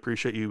 we really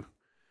appreciate you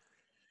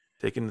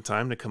taking the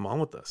time to come on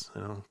with us.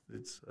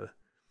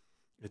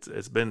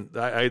 It's been,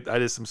 I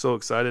just am so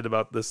excited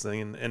about this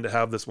thing and to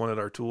have this one at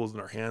our tools in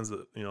our hands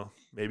that,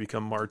 maybe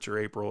come March or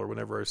April or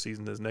whenever our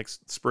season is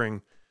next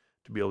spring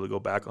to be able to go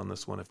back on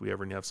this one if we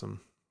ever have something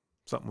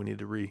we need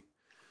to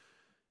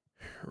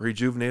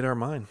rejuvenate our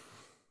mind.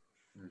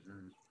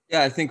 Mm-hmm.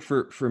 Yeah, I think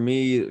for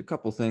me, a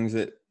couple things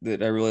that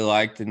I really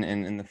liked,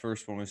 and the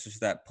first one was just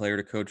that player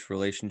to coach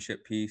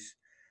relationship piece,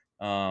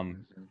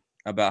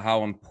 about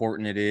how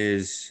important it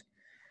is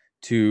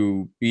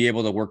to be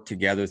able to work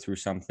together through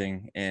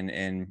something,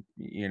 and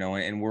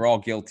we're all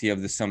guilty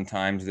of this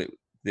sometimes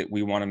that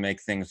we want to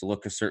make things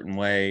look a certain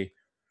way,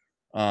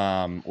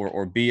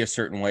 or be a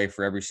certain way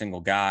for every single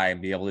guy and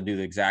be able to do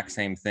the exact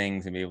same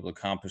things and be able to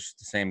accomplish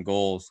the same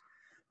goals.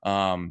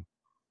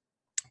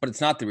 But it's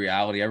not the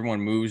reality.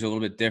 Everyone moves a little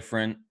bit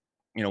different.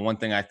 One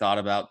thing I thought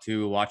about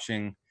too,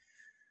 watching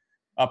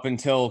up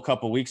until a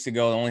couple of weeks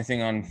ago, the only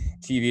thing on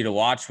TV to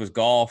watch was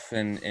golf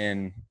and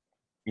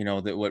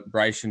that what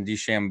Bryson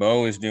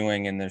DeChambeau is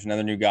doing. And there's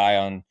another new guy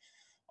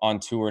on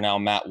tour now,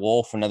 Matt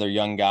Wolf, another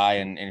young guy.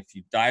 And if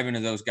you dive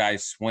into those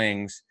guys'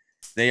 swings,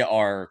 they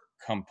are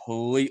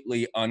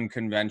completely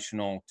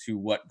unconventional to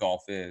what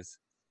golf is.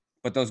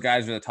 But those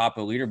guys are the top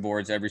of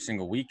leaderboards every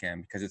single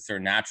weekend because it's their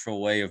natural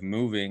way of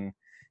moving.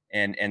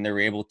 And they're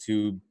able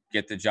to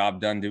get the job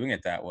done doing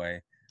it that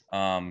way.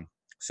 And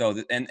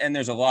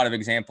there's a lot of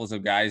examples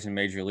of guys in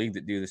Major League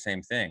that do the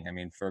same thing. I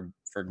mean,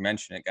 Ferg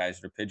mentioned it,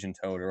 guys that are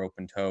pigeon-toed or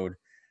open-toed,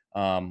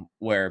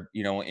 where,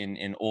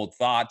 in old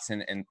thoughts,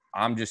 and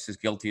I'm just as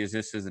guilty as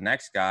this as the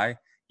next guy,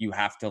 you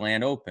have to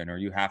land open or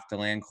you have to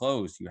land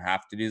closed. You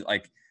have to do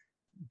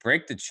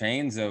break the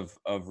chains of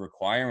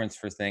requirements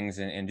for things,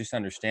 and just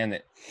understand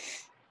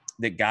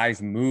that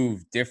guys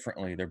move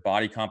differently. Their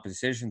body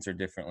compositions are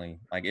differently.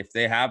 Like if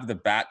they have the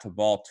bat to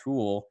ball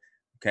tool,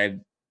 okay,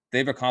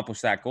 they've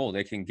accomplished that goal.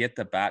 They can get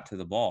the bat to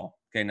the ball.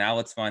 Okay, now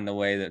let's find the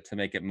way to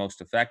make it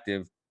most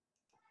effective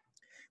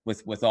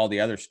with all the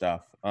other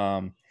stuff.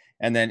 And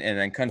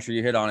then Country,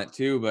 you hit on it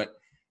too, but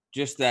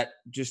just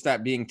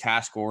that being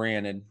task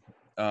oriented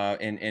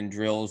in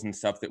drills and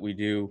stuff that we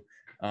do,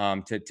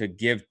 to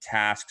give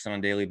tasks on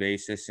a daily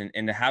basis,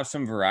 and to have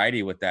some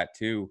variety with that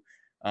too.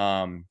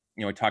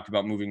 We talked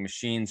about moving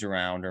machines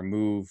around, or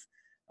move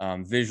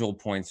visual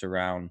points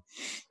around.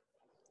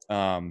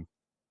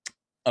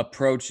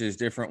 Approaches,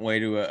 different way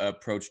to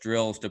approach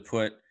drills, to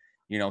put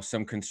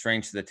some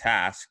constraints to the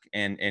task,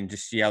 and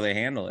just see how they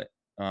handle it.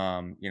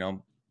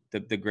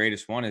 The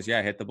greatest one is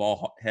hit the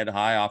ball head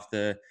high off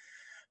the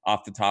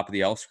top of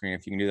the L screen.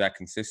 If you can do that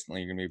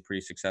consistently, you're gonna be a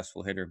pretty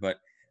successful hitter. But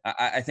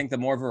I think the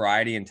more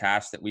variety in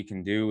tasks that we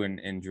can do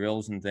in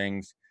drills and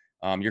things,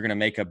 you're gonna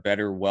make a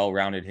better,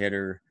 well-rounded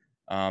hitter,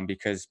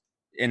 because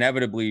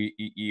inevitably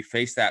you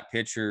face that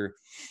pitcher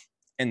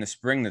in the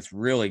spring that's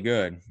really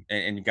good,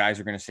 and guys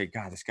are going to say,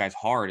 God, this guy's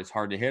hard. It's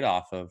hard to hit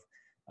off of.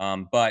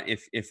 But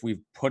if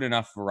we've put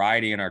enough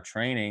variety in our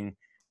training,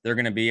 they're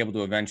going to be able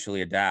to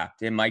eventually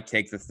adapt. It might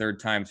take the third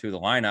time through the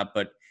lineup,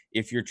 but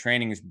if your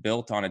training is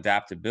built on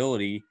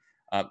adaptability,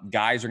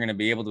 guys are going to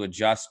be able to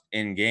adjust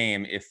in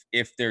game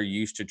if they're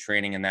used to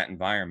training in that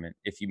environment.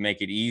 If you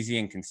make it easy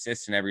and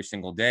consistent every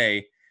single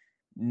day,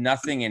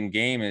 nothing in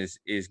game is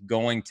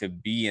going to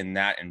be in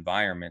that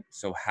environment.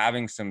 So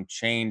having some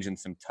change and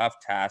some tough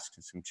tasks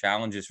and some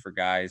challenges for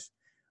guys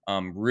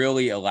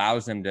really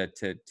allows them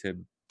to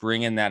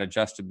bring in that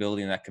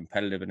adjustability and that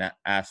competitive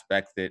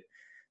aspect that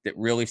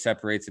really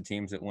separates the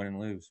teams that win and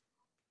lose.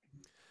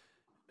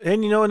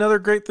 And another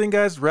great thing,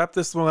 guys, wrap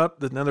this one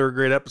up. Another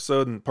great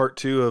episode in part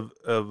 2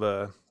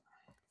 of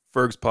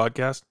Ferg's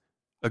podcast.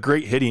 A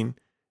great hitting.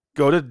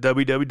 Go to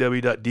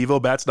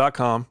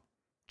www.devobats.com.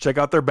 Check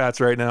out their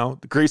bats right now.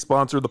 The great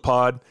sponsor of the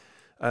pod.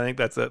 I think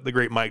that's the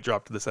great mic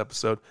drop to this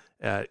episode.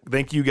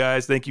 Thank you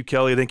guys. Thank you,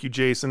 Kelly. Thank you,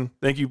 Jason.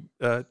 Thank you,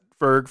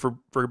 Ferg,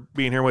 for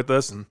being here with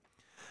us. And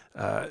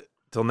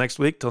till next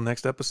week, till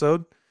next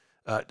episode,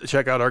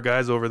 check out our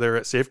guys over there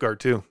at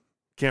Safeguard too.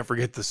 Can't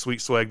forget the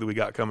sweet swag that we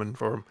got coming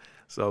for them.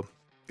 So,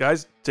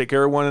 guys, take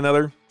care of one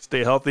another.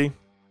 Stay healthy,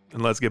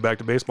 and let's get back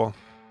to baseball.